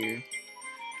friend here.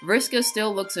 Vriska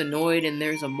still looks annoyed, and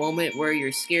there's a moment where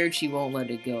you're scared she won't let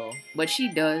it go. But she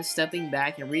does, stepping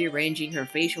back and rearranging her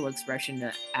facial expression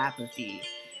to apathy.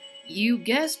 You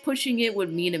guess pushing it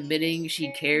would mean admitting she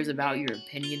cares about your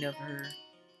opinion of her?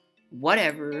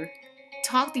 Whatever.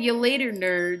 Talk to you later,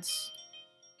 nerds.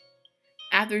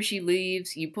 After she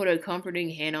leaves, you put a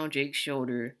comforting hand on Jake's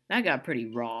shoulder. That got pretty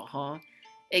raw, huh?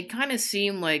 It kind of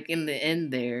seemed like in the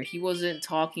end there, he wasn't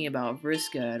talking about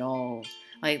Vriska at all.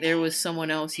 Like there was someone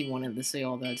else he wanted to say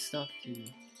all that stuff to.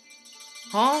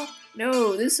 Huh?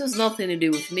 No, this has nothing to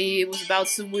do with me. It was about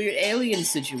some weird alien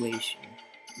situation.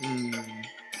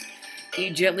 He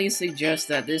gently suggests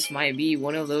that this might be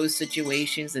one of those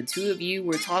situations the two of you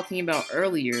were talking about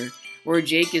earlier, where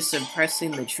Jake is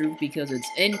suppressing the truth because it's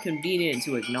inconvenient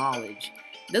to acknowledge.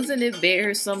 Doesn't it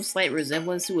bear some slight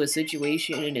resemblance to a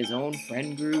situation in his own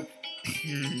friend group?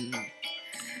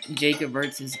 Jake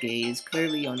averts his gaze,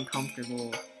 clearly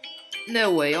uncomfortable.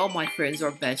 No way, all my friends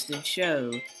are best in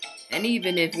show. And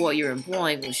even if what you're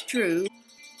implying was true,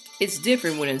 it's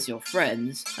different when it's your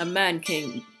friends. A man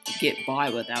can't get by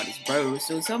without his bros,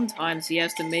 so sometimes he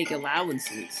has to make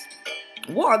allowances.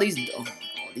 What are these? Oh my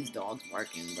god, these dogs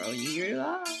barking, bro. You hear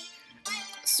that?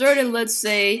 Certain, let's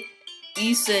say,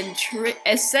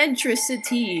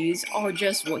 eccentricities are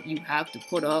just what you have to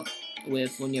put up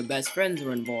with when your best friends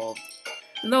are involved.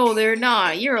 No, they're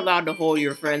not. You're allowed to hold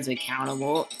your friends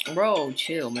accountable. Bro,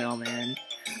 chill, mailman.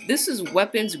 This is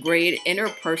weapons-grade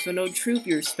interpersonal truth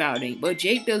you're spouting, but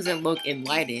Jake doesn't look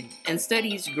enlightened. Instead,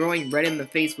 he's growing red in the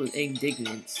face with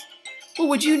indignance. What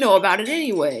would you know about it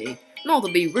anyway? Not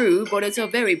to be rude, but it's a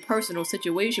very personal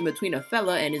situation between a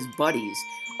fella and his buddies.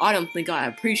 I don't think I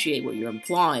appreciate what you're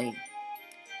implying.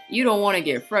 You don't want to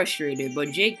get frustrated,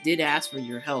 but Jake did ask for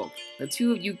your help. The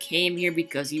two of you came here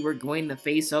because you were going to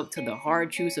face up to the hard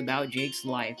truths about Jake's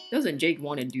life. Doesn't Jake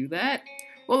want to do that?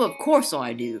 Well, of course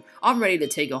I do. I'm ready to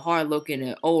take a hard look at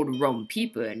an old rum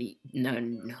peeper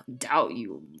and doubt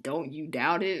you. Don't you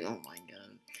doubt it? Oh my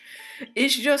god.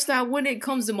 It's just that when it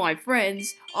comes to my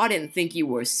friends, I didn't think you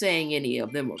were saying any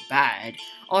of them were bad.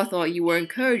 I thought you were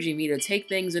encouraging me to take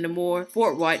things in a more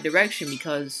forthright direction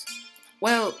because,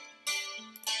 well,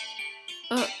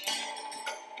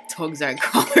 tugs at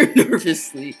collar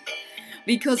nervously,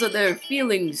 because of their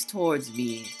feelings towards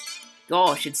me.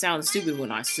 Gosh, it sounds stupid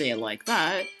when I say it like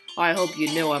that. I hope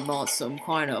you know I'm not some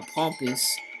kind of pompous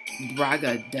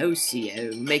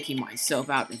braggadocio making myself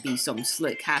out to be some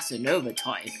slick Casanova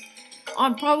type.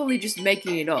 I'm probably just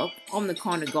making it up. I'm the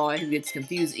kind of guy who gets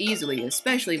confused easily,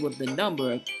 especially with the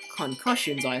number of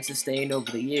concussions I've sustained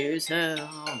over the years. Oh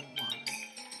my.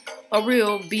 A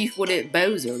real beef-with-it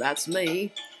bozo, that's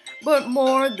me. But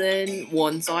more than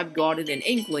once I've gotten an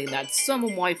inkling that some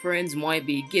of my friends might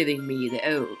be giving me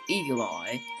the old eagle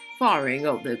eye, firing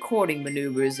up the courting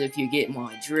maneuvers if you get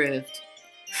my drift.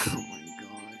 Oh my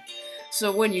god.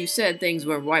 So when you said things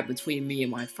went right between me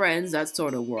and my friends, that's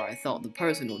sort of where I thought the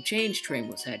personal change train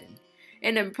was heading.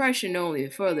 An impression only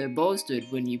further bolstered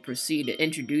when you proceed to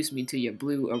introduce me to your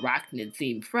blue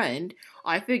arachnid-themed friend.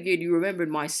 I figured you remembered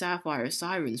my sapphire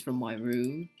sirens from my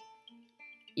room.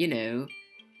 You know,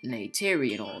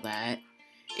 Neytiri and all that.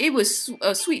 It was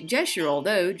a sweet gesture,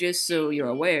 although, just so you're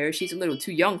aware, she's a little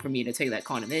too young for me to take that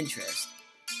kind of interest.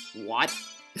 What?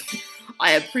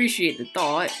 I appreciate the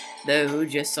thought, though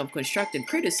just some constructive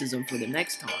criticism for the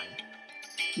next time.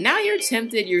 Now you're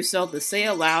tempted yourself to say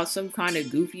aloud some kind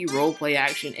of goofy roleplay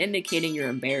action indicating your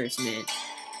embarrassment.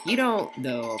 You don't,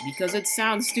 though, because it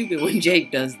sounds stupid when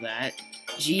Jake does that.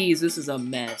 Jeez, this is a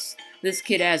mess. This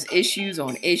kid has issues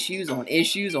on issues on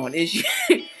issues on issues.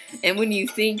 And when you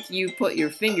think you've put your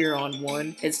finger on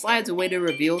one, it slides away to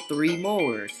reveal 3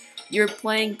 more. You're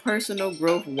playing personal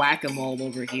growth whack-a-mole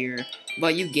over here,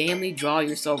 but you gamely draw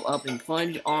yourself up and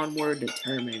plunge onward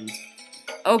determined.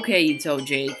 Okay, you tell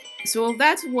Jake. So if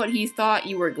that's what he thought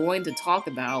you were going to talk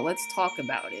about, let's talk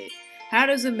about it. How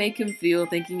does it make him feel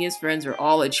thinking his friends are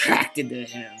all attracted to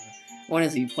him? What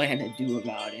does he plan to do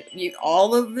about it?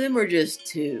 All of them or just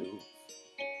 2?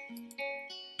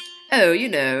 Oh, you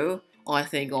know, I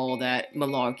think all that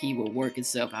malarkey will work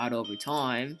itself out over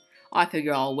time. I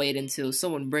figure I'll wait until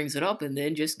someone brings it up and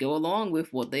then just go along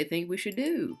with what they think we should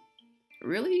do.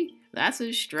 Really? That's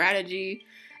a strategy?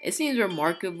 It seems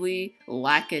remarkably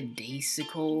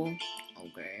lackadaisical.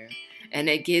 Okay. And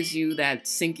it gives you that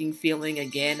sinking feeling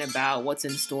again about what's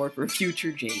in store for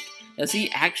future Jake. Does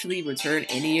he actually return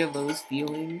any of those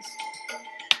feelings?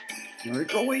 You're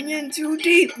going in too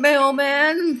deep,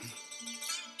 mailman!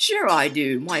 Sure I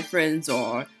do. My friends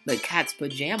are the cat's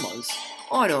pajamas.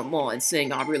 I don't mind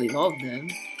saying I really love them.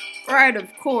 Right,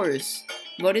 of course.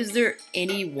 But is there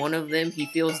any one of them he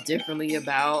feels differently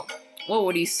about? What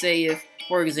would he say if,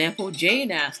 for example, Jane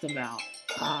asked him out?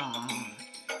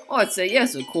 I'd say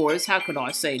yes, of course. How could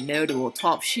I say no to a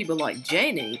top Sheba like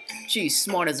Janie? She's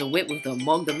smart as a whip with a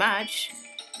mug to match.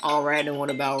 Alright, and what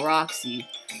about Roxy?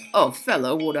 A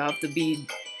fella would have to be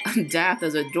daft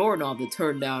as a doorknob to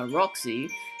turn down Roxy.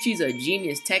 She's a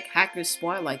genius tech hacker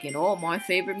spy like in all my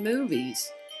favorite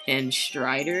movies. And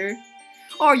Strider?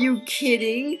 Are you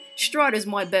kidding? Strider's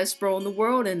my best bro in the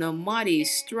world and a mighty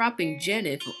strapping gen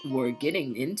if we're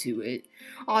getting into it.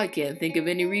 I can't think of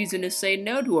any reason to say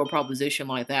no to a proposition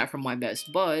like that from my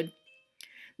best bud.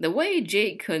 The way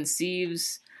Jake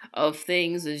conceives of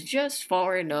things is just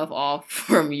far enough off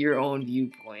from your own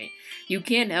viewpoint. You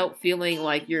can't help feeling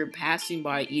like you're passing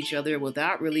by each other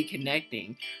without really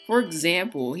connecting. For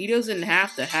example, he doesn't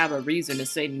have to have a reason to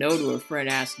say no to a friend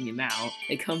asking him out.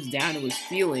 It comes down to his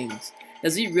feelings.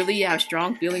 Does he really have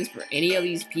strong feelings for any of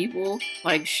these people?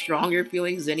 Like stronger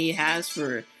feelings than he has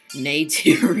for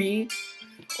Neytiri?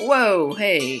 Whoa,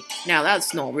 hey, now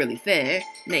that's not really fair.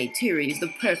 Neytiri is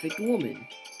the perfect woman.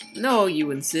 No,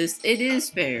 you insist, it is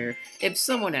fair. If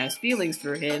someone has feelings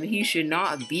for him, he should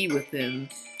not be with them.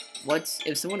 What?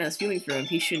 If someone has feelings for him,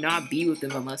 he should not be with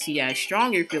them unless he has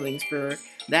stronger feelings for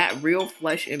that real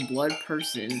flesh and blood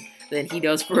person than he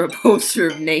does for a poster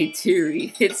of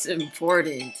Neytiri. It's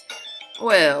important.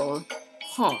 Well,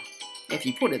 if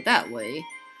you put it that way.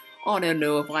 I don't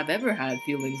know if I've ever had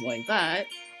feelings like that.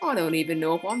 I don't even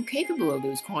know if I'm capable of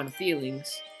those kind of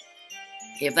feelings.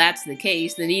 If that's the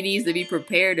case, then he needs to be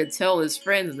prepared to tell his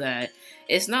friends that.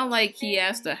 It's not like he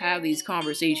has to have these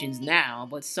conversations now,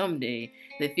 but someday,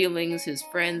 the feelings his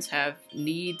friends have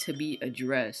need to be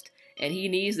addressed, and he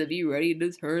needs to be ready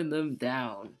to turn them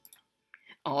down.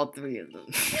 All three of them.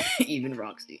 Even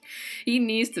Roxy. He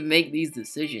needs to make these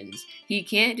decisions. He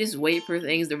can't just wait for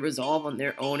things to resolve on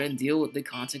their own and deal with the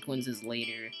consequences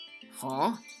later.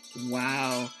 Huh?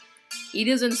 Wow. He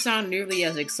doesn't sound nearly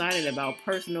as excited about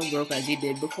personal growth as he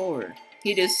did before.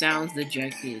 He just sounds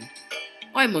dejected.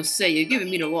 I must say, you're giving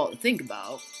me a lot to think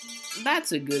about.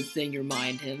 That's a good thing,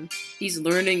 remind him. He's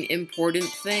learning important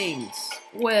things.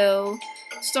 Well,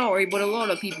 sorry, but a lot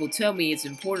of people tell me it's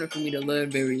important for me to learn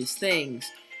various things.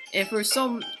 And for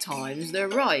sometimes, they're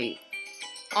right.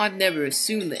 I've never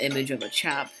assumed the image of a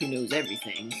chap who knows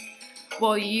everything.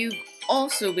 Well, you've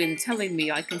also been telling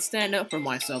me I can stand up for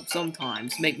myself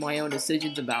sometimes, make my own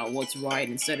decisions about what's right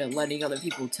instead of letting other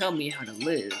people tell me how to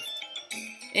live.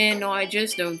 And I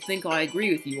just don't think I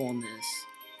agree with you on this.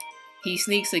 He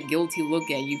sneaks a guilty look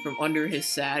at you from under his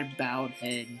sad, bowed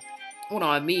head. What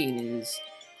I mean is,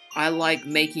 I like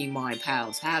making my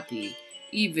pals happy,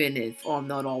 even if I'm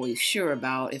not always sure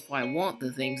about if I want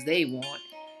the things they want,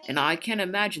 and I can't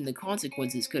imagine the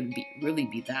consequences could really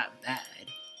be that bad.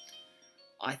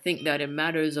 I think that in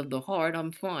matters of the heart,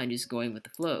 I'm fine just going with the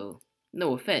flow.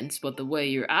 No offense, but the way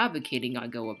you're advocating I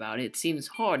go about it seems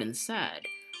hard and sad.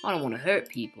 I don't want to hurt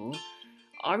people.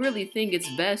 I really think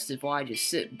it's best if I just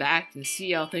sit back and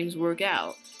see how things work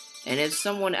out. And if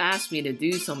someone asks me to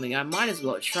do something, I might as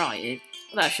well try it.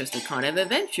 That's just the kind of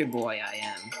adventure boy I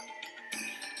am.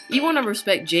 You want to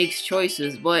respect Jake's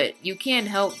choices, but you can't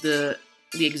help the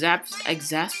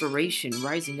exasperation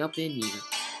rising up in you.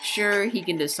 Sure, he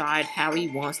can decide how he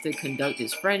wants to conduct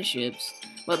his friendships,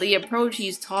 but the approach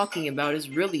he's talking about is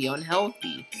really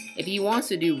unhealthy. If he wants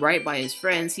to do right by his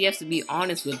friends, he has to be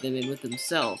honest with them and with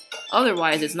himself.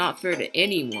 Otherwise, it's not fair to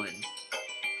anyone.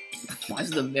 Why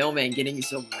is the mailman getting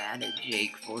so mad at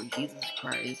Jake for? Jesus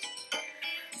Christ.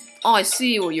 I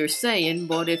see what you're saying,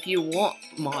 but if you want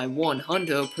my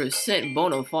 100%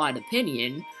 bona fide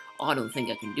opinion, I don't think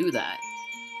I can do that.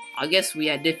 I guess we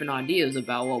had different ideas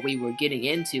about what we were getting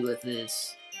into with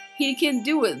this. He can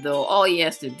do it though, all he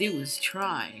has to do is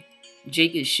try.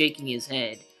 Jake is shaking his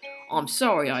head. I'm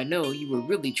sorry, I know you were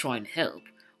really trying to help.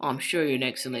 I'm sure you're an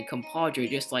excellent compadre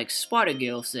just like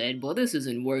Spider-Girl said, but this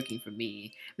isn't working for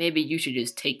me. Maybe you should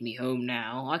just take me home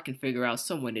now. I can figure out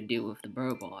some way to deal with the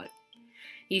robot.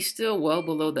 He's still well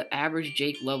below the average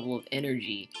Jake level of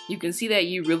energy. You can see that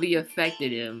you really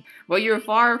affected him, but you're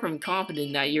far from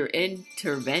confident that your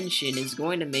intervention is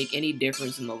going to make any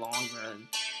difference in the long run.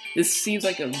 This seems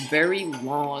like a very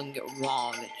wrong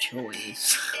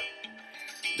choice.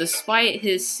 Despite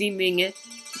his seeming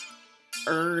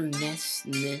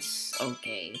earnestness,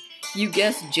 okay, you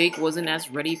guess Jake wasn't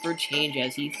as ready for change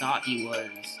as he thought he was.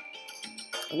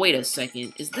 Wait a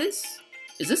second, is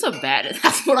this a bad...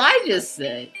 That's what I just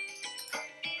said.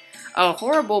 A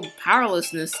horrible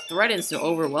powerlessness threatens to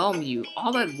overwhelm you.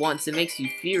 All at once, it makes you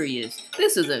furious.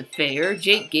 This isn't fair.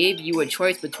 Jake gave you a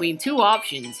choice between two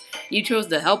options. You chose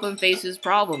to help him face his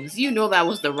problems. You know that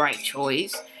was the right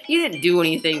choice. You didn't do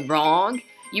anything wrong.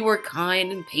 You were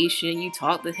kind and patient. You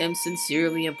talked to him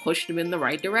sincerely and pushed him in the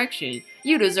right direction.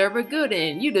 You deserve a good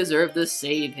end. You deserve to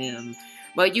save him.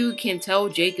 But you can tell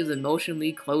Jake is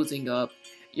emotionally closing up.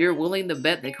 You're willing to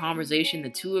bet the conversation the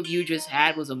two of you just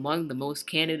had was among the most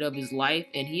candid of his life,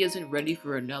 and he isn't ready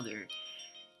for another.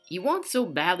 You want so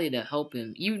badly to help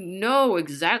him. You know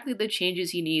exactly the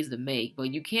changes he needs to make,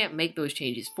 but you can't make those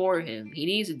changes for him. He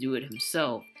needs to do it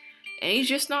himself. And he's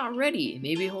just not ready.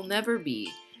 Maybe he'll never be.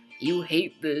 You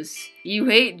hate this. You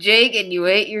hate Jake and you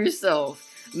hate yourself.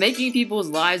 Making people's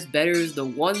lives better is the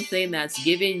one thing that's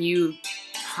given you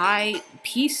high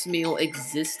piecemeal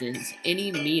existence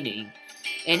any meaning.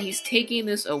 And he's taking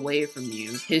this away from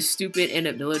you. His stupid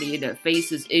inability to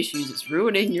face his issues is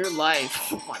ruining your life.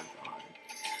 Oh my god.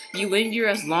 You linger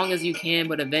as long as you can,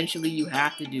 but eventually you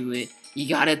have to do it. You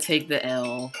gotta take the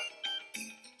L.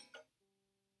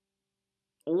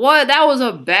 What? That was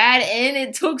a bad end?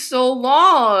 It took so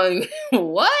long.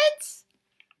 What?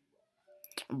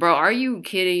 Bro, are you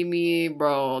kidding me?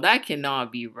 Bro, that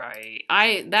cannot be right.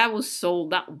 What?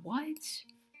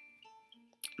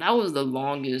 That was the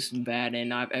longest bad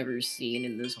end I've ever seen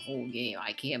in this whole game.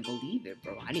 I can't believe it,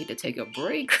 bro. I need to take a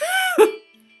break.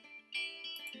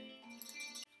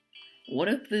 What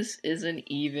if this isn't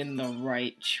even the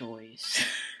right choice?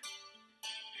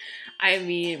 I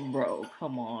mean, bro,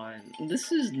 come on.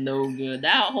 This is no good.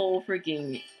 That whole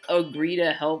freaking agree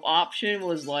to help option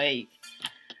was like,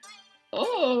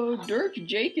 oh, Dirk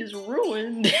Jake is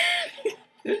ruined.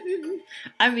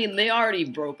 I mean, they already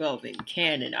broke up in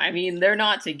canon. I mean, they're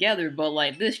not together, but,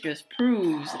 like, this just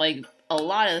proves, like, a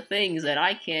lot of things that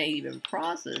I can't even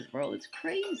process, bro. It's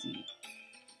crazy.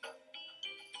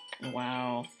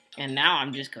 Wow. And now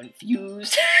I'm just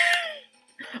confused.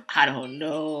 I don't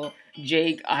know.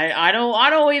 Jake, I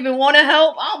don't even want to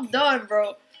help. I'm done,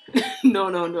 bro.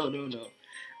 No.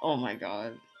 Oh my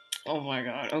god. Oh my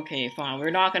god. Okay, fine.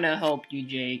 We're not gonna help you,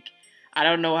 Jake. I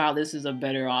don't know how this is a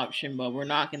better option, but we're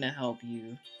not gonna help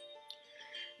you.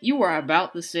 You are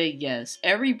about to say yes.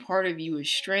 Every part of you is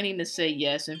straining to say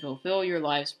yes and fulfill your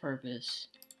life's purpose.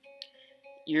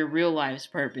 Your real life's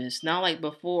purpose. Not like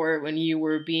before when you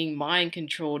were being mind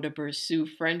controlled to pursue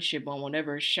friendship on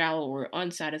whatever shallow or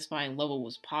unsatisfying level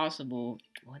was possible.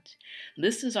 What?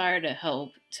 This desire to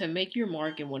help, to make your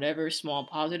mark in whatever small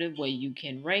positive way you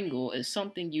can wrangle, is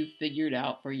something you figured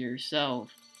out for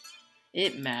yourself.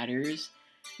 It matters.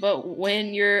 But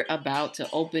when you're about to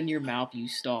open your mouth, you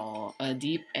stall. A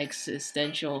deep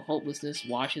existential hopelessness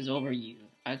washes over you.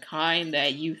 A kind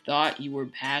that you thought you were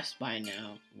past by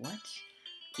now. What?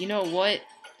 You know what?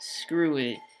 Screw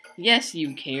it. Yes,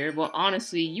 you care, but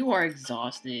honestly, you are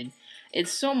exhausted.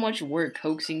 It's so much work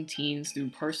coaxing teens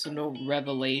through personal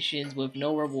revelations with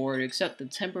no reward except the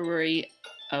temporary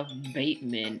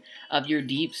abatement of your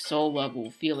deep soul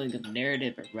level feeling of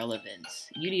narrative irrelevance.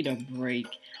 You need a break.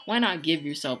 Why not give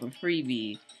yourself a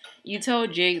freebie? You tell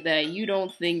Jake that you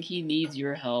don't think he needs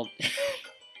your help.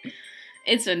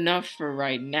 It's enough for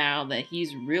right now that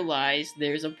he's realized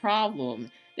there's a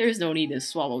problem. There's no need to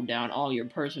swallow down all your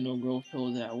personal growth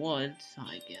pills at once,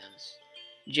 I guess.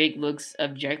 Jake looks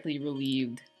abjectly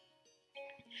relieved.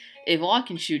 If I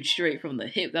can shoot straight from the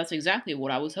hip, that's exactly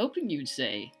what I was hoping you'd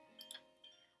say.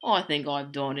 Oh, I think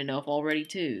I've done enough already,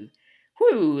 too.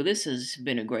 Whew, this has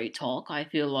been a great talk. I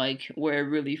feel like we're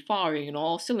really firing on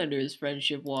all cylinders,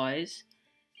 friendship-wise.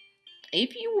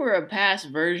 If you were a past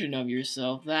version of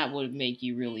yourself, that would make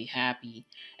you really happy.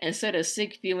 Instead, a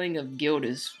sick feeling of guilt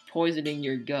is poisoning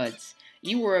your guts.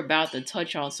 You were about to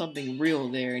touch on something real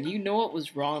there, and you know it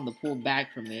was wrong to pull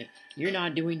back from it. You're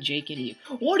not doing Jake any.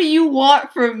 What do you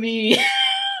want from me?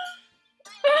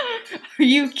 Are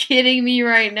you kidding me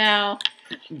right now?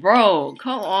 Bro,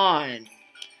 come on.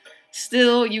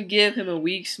 Still, you give him a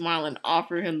weak smile and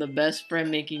offer him the best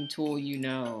friend-making tool you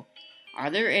know. Are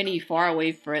there any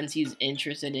faraway friends he's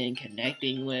interested in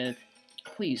connecting with?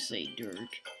 Please say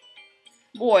Dirk.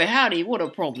 Boy, howdy, what a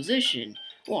proposition.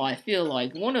 Well, I feel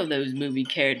like one of those movie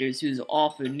characters who's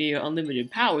often near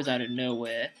unlimited powers out of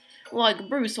nowhere. Like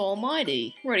Bruce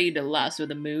Almighty, ready to lasso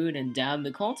the moon and down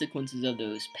the consequences of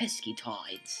those pesky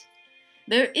tides.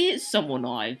 There is someone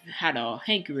I've had a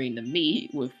hankering to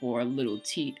meet with for a little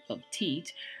teat of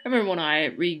teat. Remember when I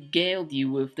regaled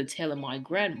you with the tale of my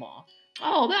grandma?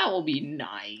 Oh, that will be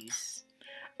nice.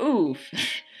 Oof.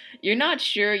 You're not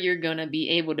sure you're gonna be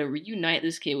able to reunite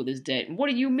this kid with his dead. What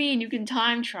do you mean you can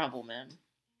time travel, man?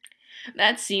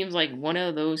 That seems like one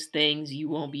of those things you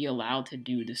won't be allowed to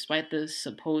do, despite the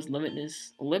supposed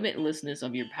limitlessness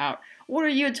of your power. What are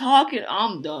you talking?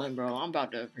 I'm done, bro. I'm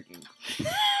about to freaking...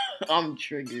 I'm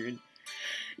triggered.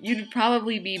 You'd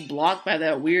probably be blocked by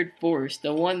that weird force,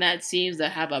 the one that seems to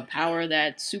have a power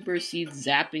that supersedes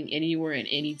zapping anywhere and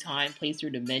any time, place,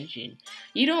 or dimension.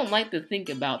 You don't like to think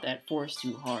about that force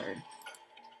too hard.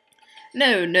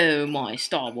 No, my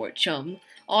stalwart chum.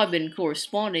 I've been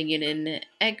corresponding in an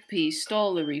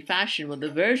epistolary fashion with a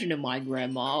version of my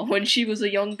grandma when she was a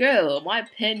young girl, my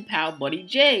pen pal buddy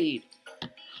Jade.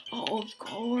 Oh, of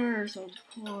course.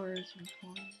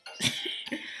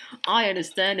 I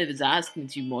understand if it's asking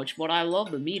too much, but I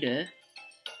love to meet her.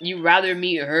 You rather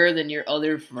meet her than your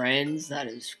other friends? That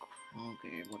is...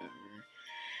 okay, whatever.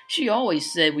 She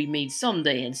always said we meet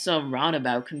someday in some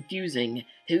roundabout confusing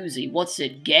who's-y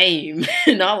what's-it game,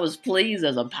 and I was pleased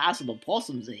as a passable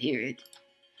possum to hear it.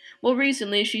 Well,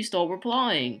 recently she stopped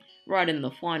replying, right in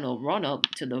the final run-up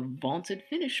to the vaunted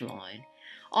finish line.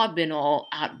 I've been all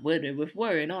outwitted with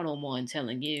worry, and I don't mind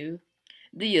telling you.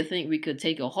 Do you think we could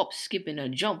take a hop, skip, and a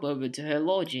jump over to her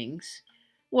lodgings?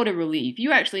 What a relief.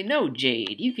 You actually know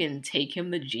Jade. You can take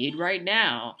him to Jade right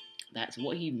now. That's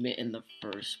what he meant in the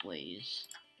first place.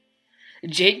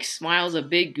 Jake smiles a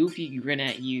big goofy grin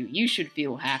at you. You should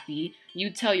feel happy. You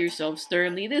tell yourself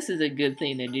sternly this is a good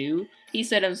thing to do. He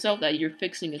said himself that you're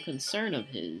fixing a concern of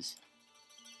his.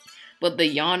 But the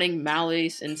yawning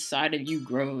malice inside of you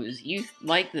grows. You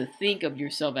like to think of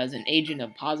yourself as an agent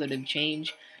of positive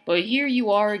change, but here you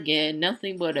are again,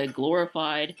 nothing but a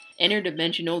glorified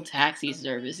interdimensional taxi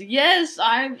service. Yes,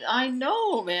 I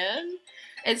know, man.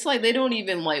 It's like they don't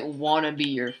even, like, want to be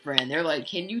your friend. They're like,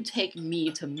 can you take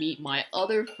me to meet my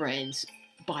other friends?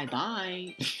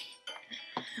 Bye-bye.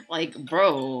 Like,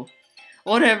 bro.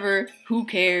 Whatever. Who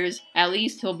cares? At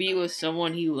least he'll be with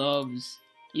someone he loves.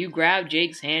 You grab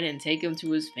Jake's hand and take him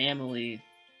to his family.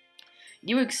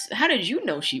 How did you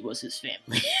know she was his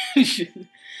family?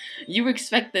 You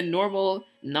expect the normal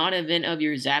non-event of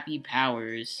your zappy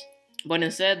powers. But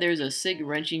instead, there's a sick,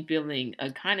 wrenching feeling,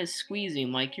 a kind of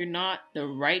squeezing, like you're not the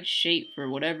right shape for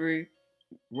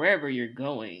wherever you're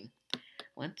going.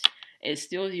 What? It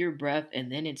steals your breath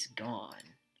and then it's gone.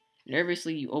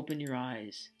 Nervously, you open your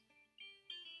eyes.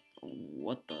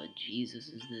 What the Jesus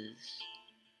is this?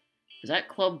 Is that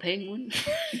Club Penguin?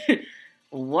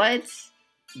 What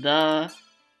the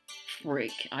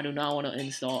frick? I do not want to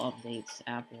install updates.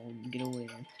 Apple, get away.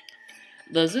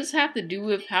 Does this have to do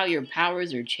with how your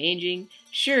powers are changing?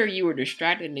 Sure, you were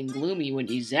distracted and gloomy when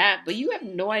you zapped, but you have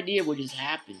no idea what just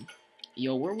happened.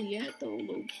 Yo, where we at though,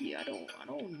 low-key? I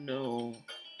don't know.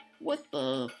 What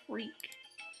the freak?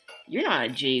 You're not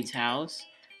at Jade's house.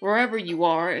 Wherever you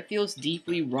are, it feels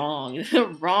deeply wrong. The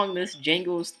wrongness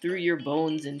jangles through your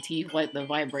bones and teeth like the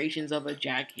vibrations of a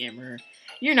jackhammer.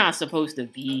 You're not supposed to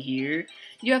be here.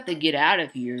 You have to get out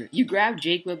of here. You grab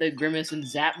Jake with a grimace and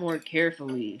zap more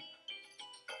carefully.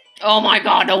 Oh my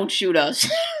god, don't shoot us.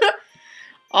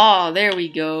 Oh, there we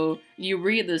go. You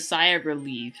breathe a sigh of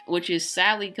relief, which is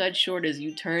sadly cut short as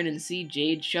you turn and see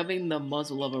Jade shoving the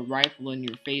muzzle of a rifle in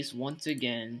your face once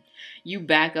again. You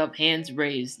back up, hands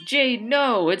raised. Jade,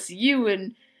 no, it's you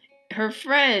and her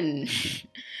friend.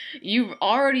 You've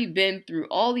already been through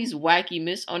all these wacky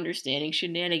misunderstanding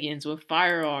shenanigans with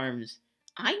firearms.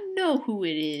 I know who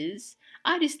it is.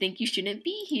 I just think you shouldn't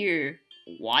be here.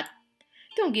 What?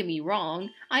 Don't get me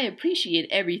wrong, I appreciate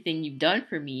everything you've done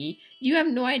for me. You have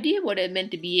no idea what it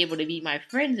meant to be able to meet my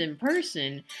friends in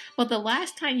person. But the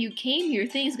last time you came here,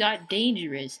 things got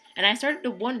dangerous, and I started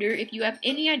to wonder if you have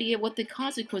any idea what the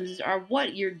consequences are of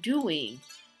what you're doing.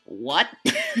 What?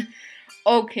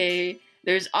 Okay,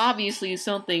 there's obviously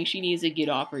something she needs to get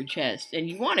off her chest, and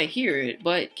you want to hear it,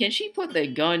 but can she put the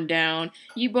gun down?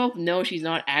 You both know she's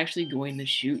not actually going to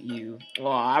shoot you.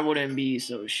 Well, I wouldn't be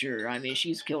so sure. I mean,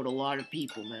 she's killed a lot of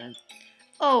people, man.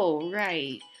 Oh,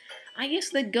 right. I guess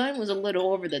the gun was a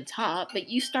little over the top, but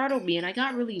you startled me and I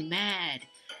got really mad.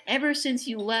 Ever since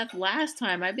you left last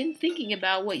time, I've been thinking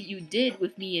about what you did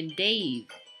with me and Dave.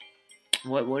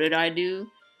 What did I do?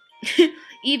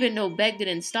 Even though Beck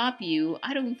didn't stop you,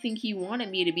 I don't think he wanted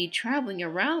me to be traveling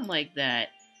around like that.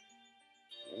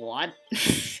 What?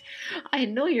 I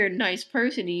know you're a nice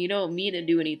person and you don't mean to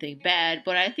do anything bad,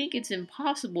 but I think it's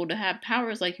impossible to have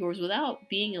powers like yours without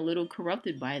being a little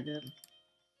corrupted by them.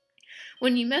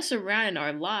 When you mess around in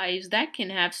our lives, that can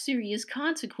have serious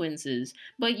consequences,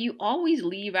 but you always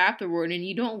leave afterward and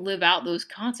you don't live out those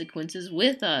consequences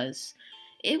with us.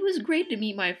 It was great to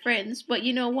meet my friends, but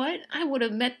you know what? I would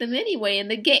have met them anyway in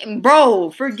the game. Bro,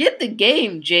 forget the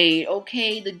game, Jade,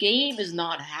 okay? The game is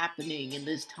not happening in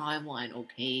this timeline,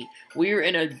 okay? We're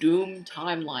in a doomed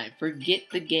timeline. Forget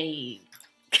the game.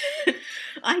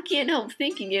 I can't help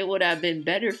thinking it would have been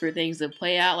better for things to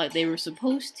play out like they were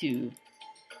supposed to.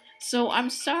 So I'm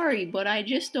sorry, but I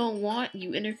just don't want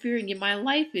you interfering in my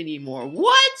life anymore.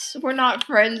 What? We're not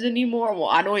friends anymore? Well,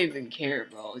 I don't even care,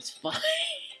 bro. It's fine.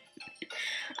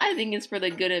 I think it's for the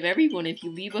good of everyone if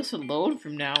you leave us alone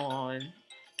from now on.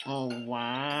 Oh,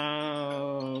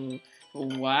 wow.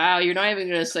 Wow, you're not even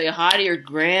gonna say hi to your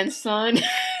grandson?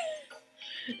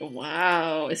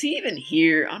 Wow. Is he even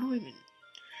here? I don't even...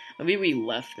 Maybe we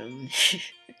left him.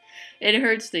 It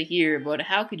hurts to hear, but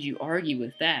how could you argue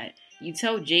with that? You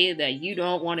tell Jade that you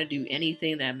don't want to do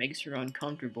anything that makes her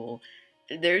uncomfortable.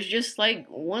 There's just like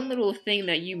one little thing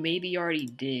that you maybe already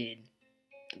did.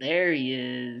 There he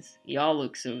is. Y'all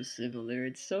look so similar.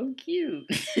 It's so cute.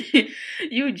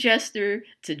 You gesture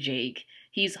to Jake.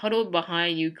 He's huddled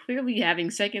behind you, clearly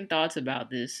having second thoughts about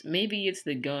this. Maybe it's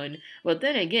the gun, but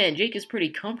then again, Jake is pretty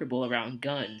comfortable around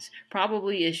guns.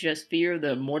 Probably it's just fear of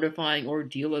the mortifying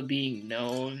ordeal of being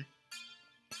known.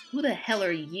 Who the hell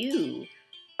are you?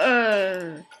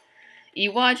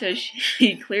 You watch as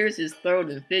he clears his throat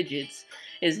and fidgets,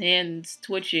 his hands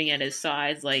twitching at his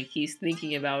sides like he's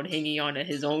thinking about hanging on to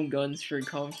his own guns for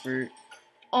comfort.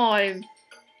 I'm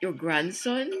your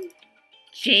grandson?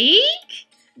 Jake?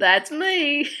 That's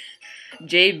me.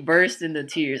 Jade bursts into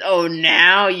tears. Oh,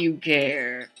 now you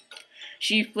care.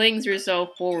 She flings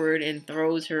herself forward and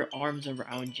throws her arms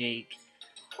around Jake.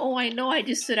 Oh, I know I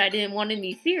just said I didn't want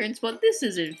interference, but this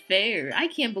isn't fair. I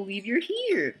can't believe you're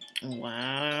here.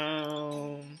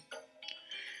 Wow.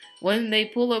 When they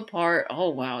pull apart, oh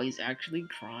wow, he's actually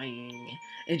crying.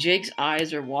 And Jake's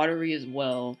eyes are watery as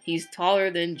well. He's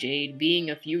taller than Jade, being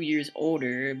a few years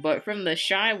older, but from the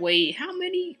shy way,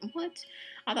 what?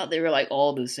 I thought they were like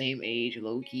all the same age,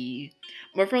 low-key.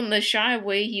 But from the shy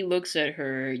way he looks at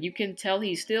her, you can tell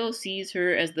he still sees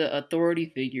her as the authority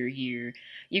figure here.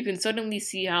 You can suddenly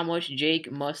see how much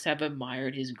Jake must have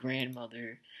admired his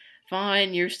grandmother.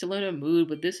 Fine, you're still in a mood,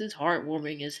 but this is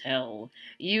heartwarming as hell.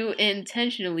 You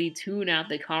intentionally tune out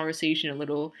the conversation a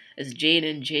little as Jade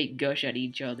and Jake gush at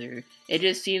each other. It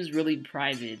just seems really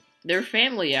private. They're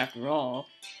family after all.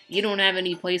 You don't have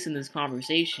any place in this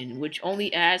conversation, which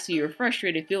only adds to your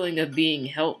frustrated feeling of being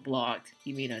help blocked.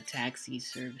 You mean a taxi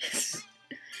service.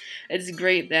 It's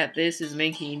great that this is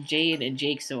making Jade and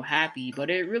Jake so happy, but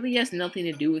it really has nothing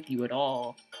to do with you at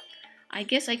all. I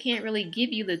guess I can't really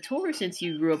give you the tour since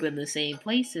you grew up in the same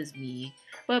place as me,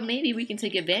 but maybe we can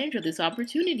take advantage of this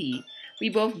opportunity. We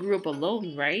both grew up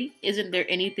alone, right? Isn't there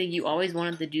anything you always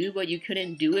wanted to do but you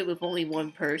couldn't do it with only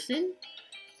one person?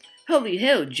 Holy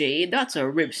hell, Jade, that's a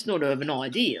rip snorter of an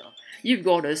idea. You've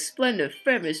got a splendid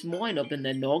famous mind up in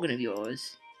that noggin of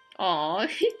yours. Aw,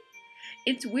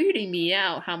 it's weirding me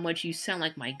out how much you sound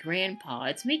like my grandpa.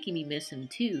 It's making me miss him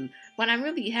too, but I'm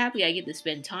really happy I get to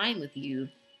spend time with you.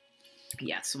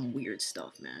 Yeah, some weird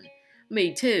stuff, man.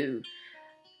 Me too.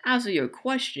 As for your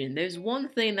question, there's one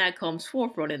thing that comes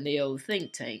forefront in the old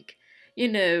think tank. You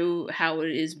know how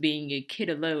it is being a kid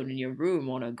alone in your room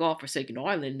on a godforsaken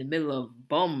island in the middle of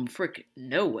bum frick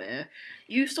nowhere.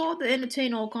 You start to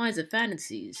entertain all kinds of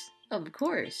fantasies. Of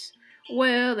course.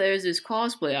 Well, there's this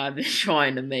cosplay I've been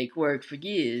trying to make work for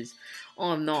years.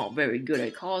 I'm not very good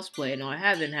at cosplay and I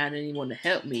haven't had anyone to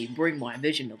help me bring my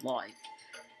vision to life.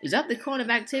 Is that the kind of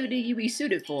activity you'd be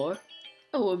suited for?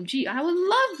 OMG, I would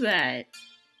love that!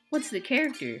 What's the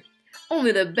character?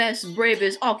 Only the best,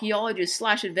 bravest archaeologist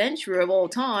slash adventurer of all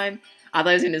time. I thought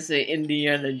I was gonna say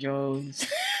Indiana Jones.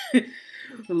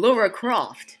 Laura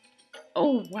Croft.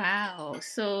 Oh wow,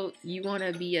 so you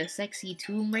wanna be a sexy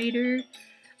Tomb Raider?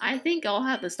 I think I'll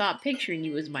have to stop picturing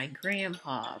you as my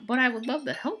grandpa, but I would love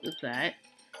to help with that.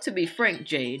 To be frank,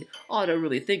 Jade, I don't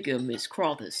really think of Miss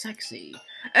Croft as sexy.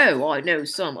 Oh, I know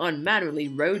some unmannerly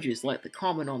rogues like to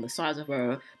comment on the size of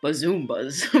her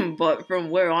bazoombas, but from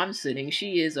where I'm sitting,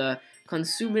 she is a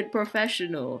consummate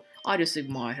professional. I just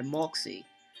admire her moxie.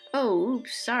 Oh,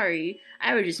 oops, sorry.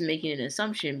 I was just making an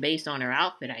assumption based on her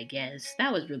outfit, I guess.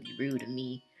 That was really rude of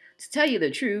me. To tell you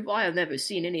the truth, I have never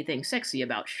seen anything sexy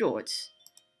about shorts.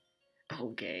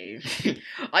 Okay.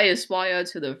 I aspire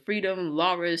to the freedom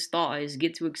Laura's thighs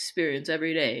get to experience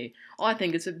every day. I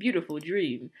think it's a beautiful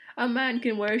dream. A man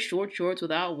can wear short shorts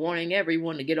without wanting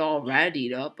everyone to get all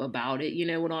rattied up about it, you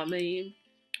know what I mean?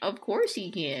 Of course he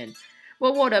can.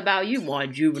 But what about you, my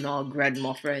juvenile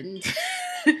grandma friend?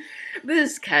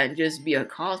 This can't just be a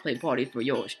cosplay party for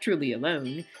yours truly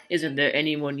alone. Isn't there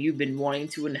anyone you've been wanting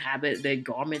to inhabit the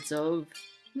garments of?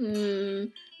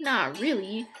 Not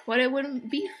really, but it would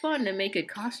be fun to make a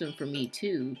costume for me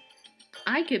too.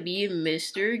 I could be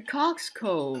Mr.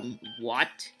 Coxcomb.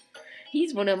 What?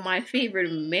 He's one of my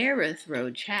favorite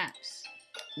Marathro chaps.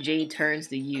 Jay turns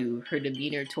to you, her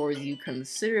demeanor towards you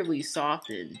considerably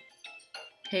softened.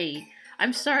 Hey,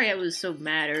 I'm sorry I was so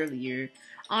mad earlier.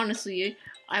 Honestly,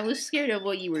 I was scared of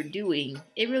what you were doing.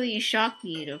 It really shocked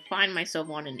me to find myself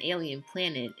on an alien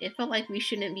planet. It felt like we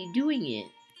shouldn't be doing it.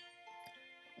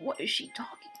 What is she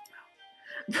talking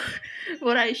about?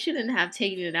 But I shouldn't have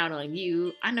taken it out on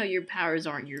you. I know your powers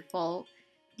aren't your fault.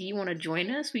 Do you want to join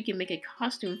us? We can make a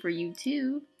costume for you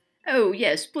too. Oh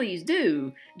yes, please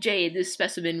do. Jade, this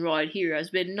specimen right here has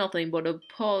been nothing but a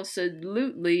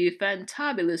absolutely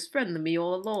fantabulous friend to me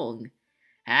all along.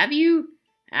 Have you?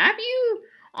 Have you?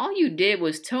 All you did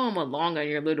was tow him along on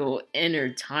your little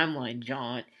inner timeline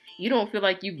jaunt. You don't feel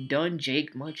like you've done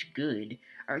Jake much good.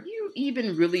 Are you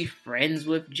even really friends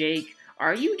with Jake?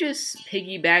 Are you just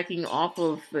piggybacking off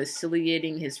of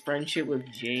facilitating his friendship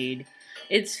with Jade?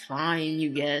 It's fine, you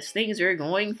guess. Things are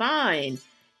going fine.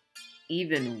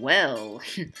 Even well.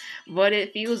 But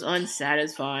it feels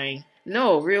unsatisfying.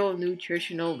 No real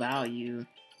nutritional value.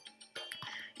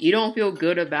 You don't feel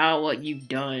good about what you've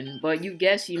done, but you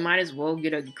guess you might as well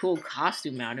get a cool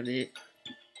costume out of it.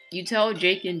 You tell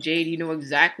Jake and Jade you know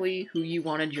exactly who you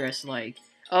want to dress like.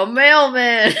 A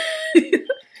mailman!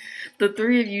 The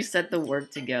three of you set the work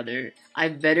together. I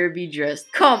better be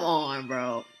dressed. Come on,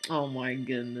 bro. Oh my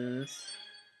goodness.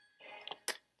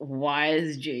 Why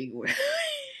is Jake wearing...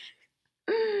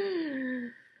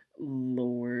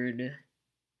 Lord.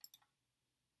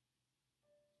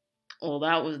 Well,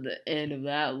 that was the end of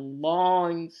that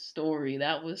long story.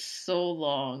 That was so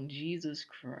long. Jesus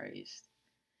Christ.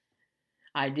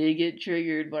 I did get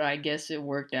triggered, but I guess it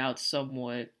worked out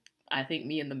somewhat. I think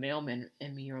me and the mailman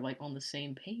and me are like on the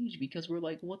same page because we're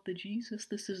like, what the Jesus?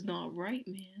 This is not right,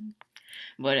 man.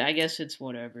 But I guess it's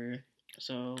whatever.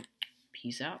 So,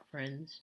 peace out, friends.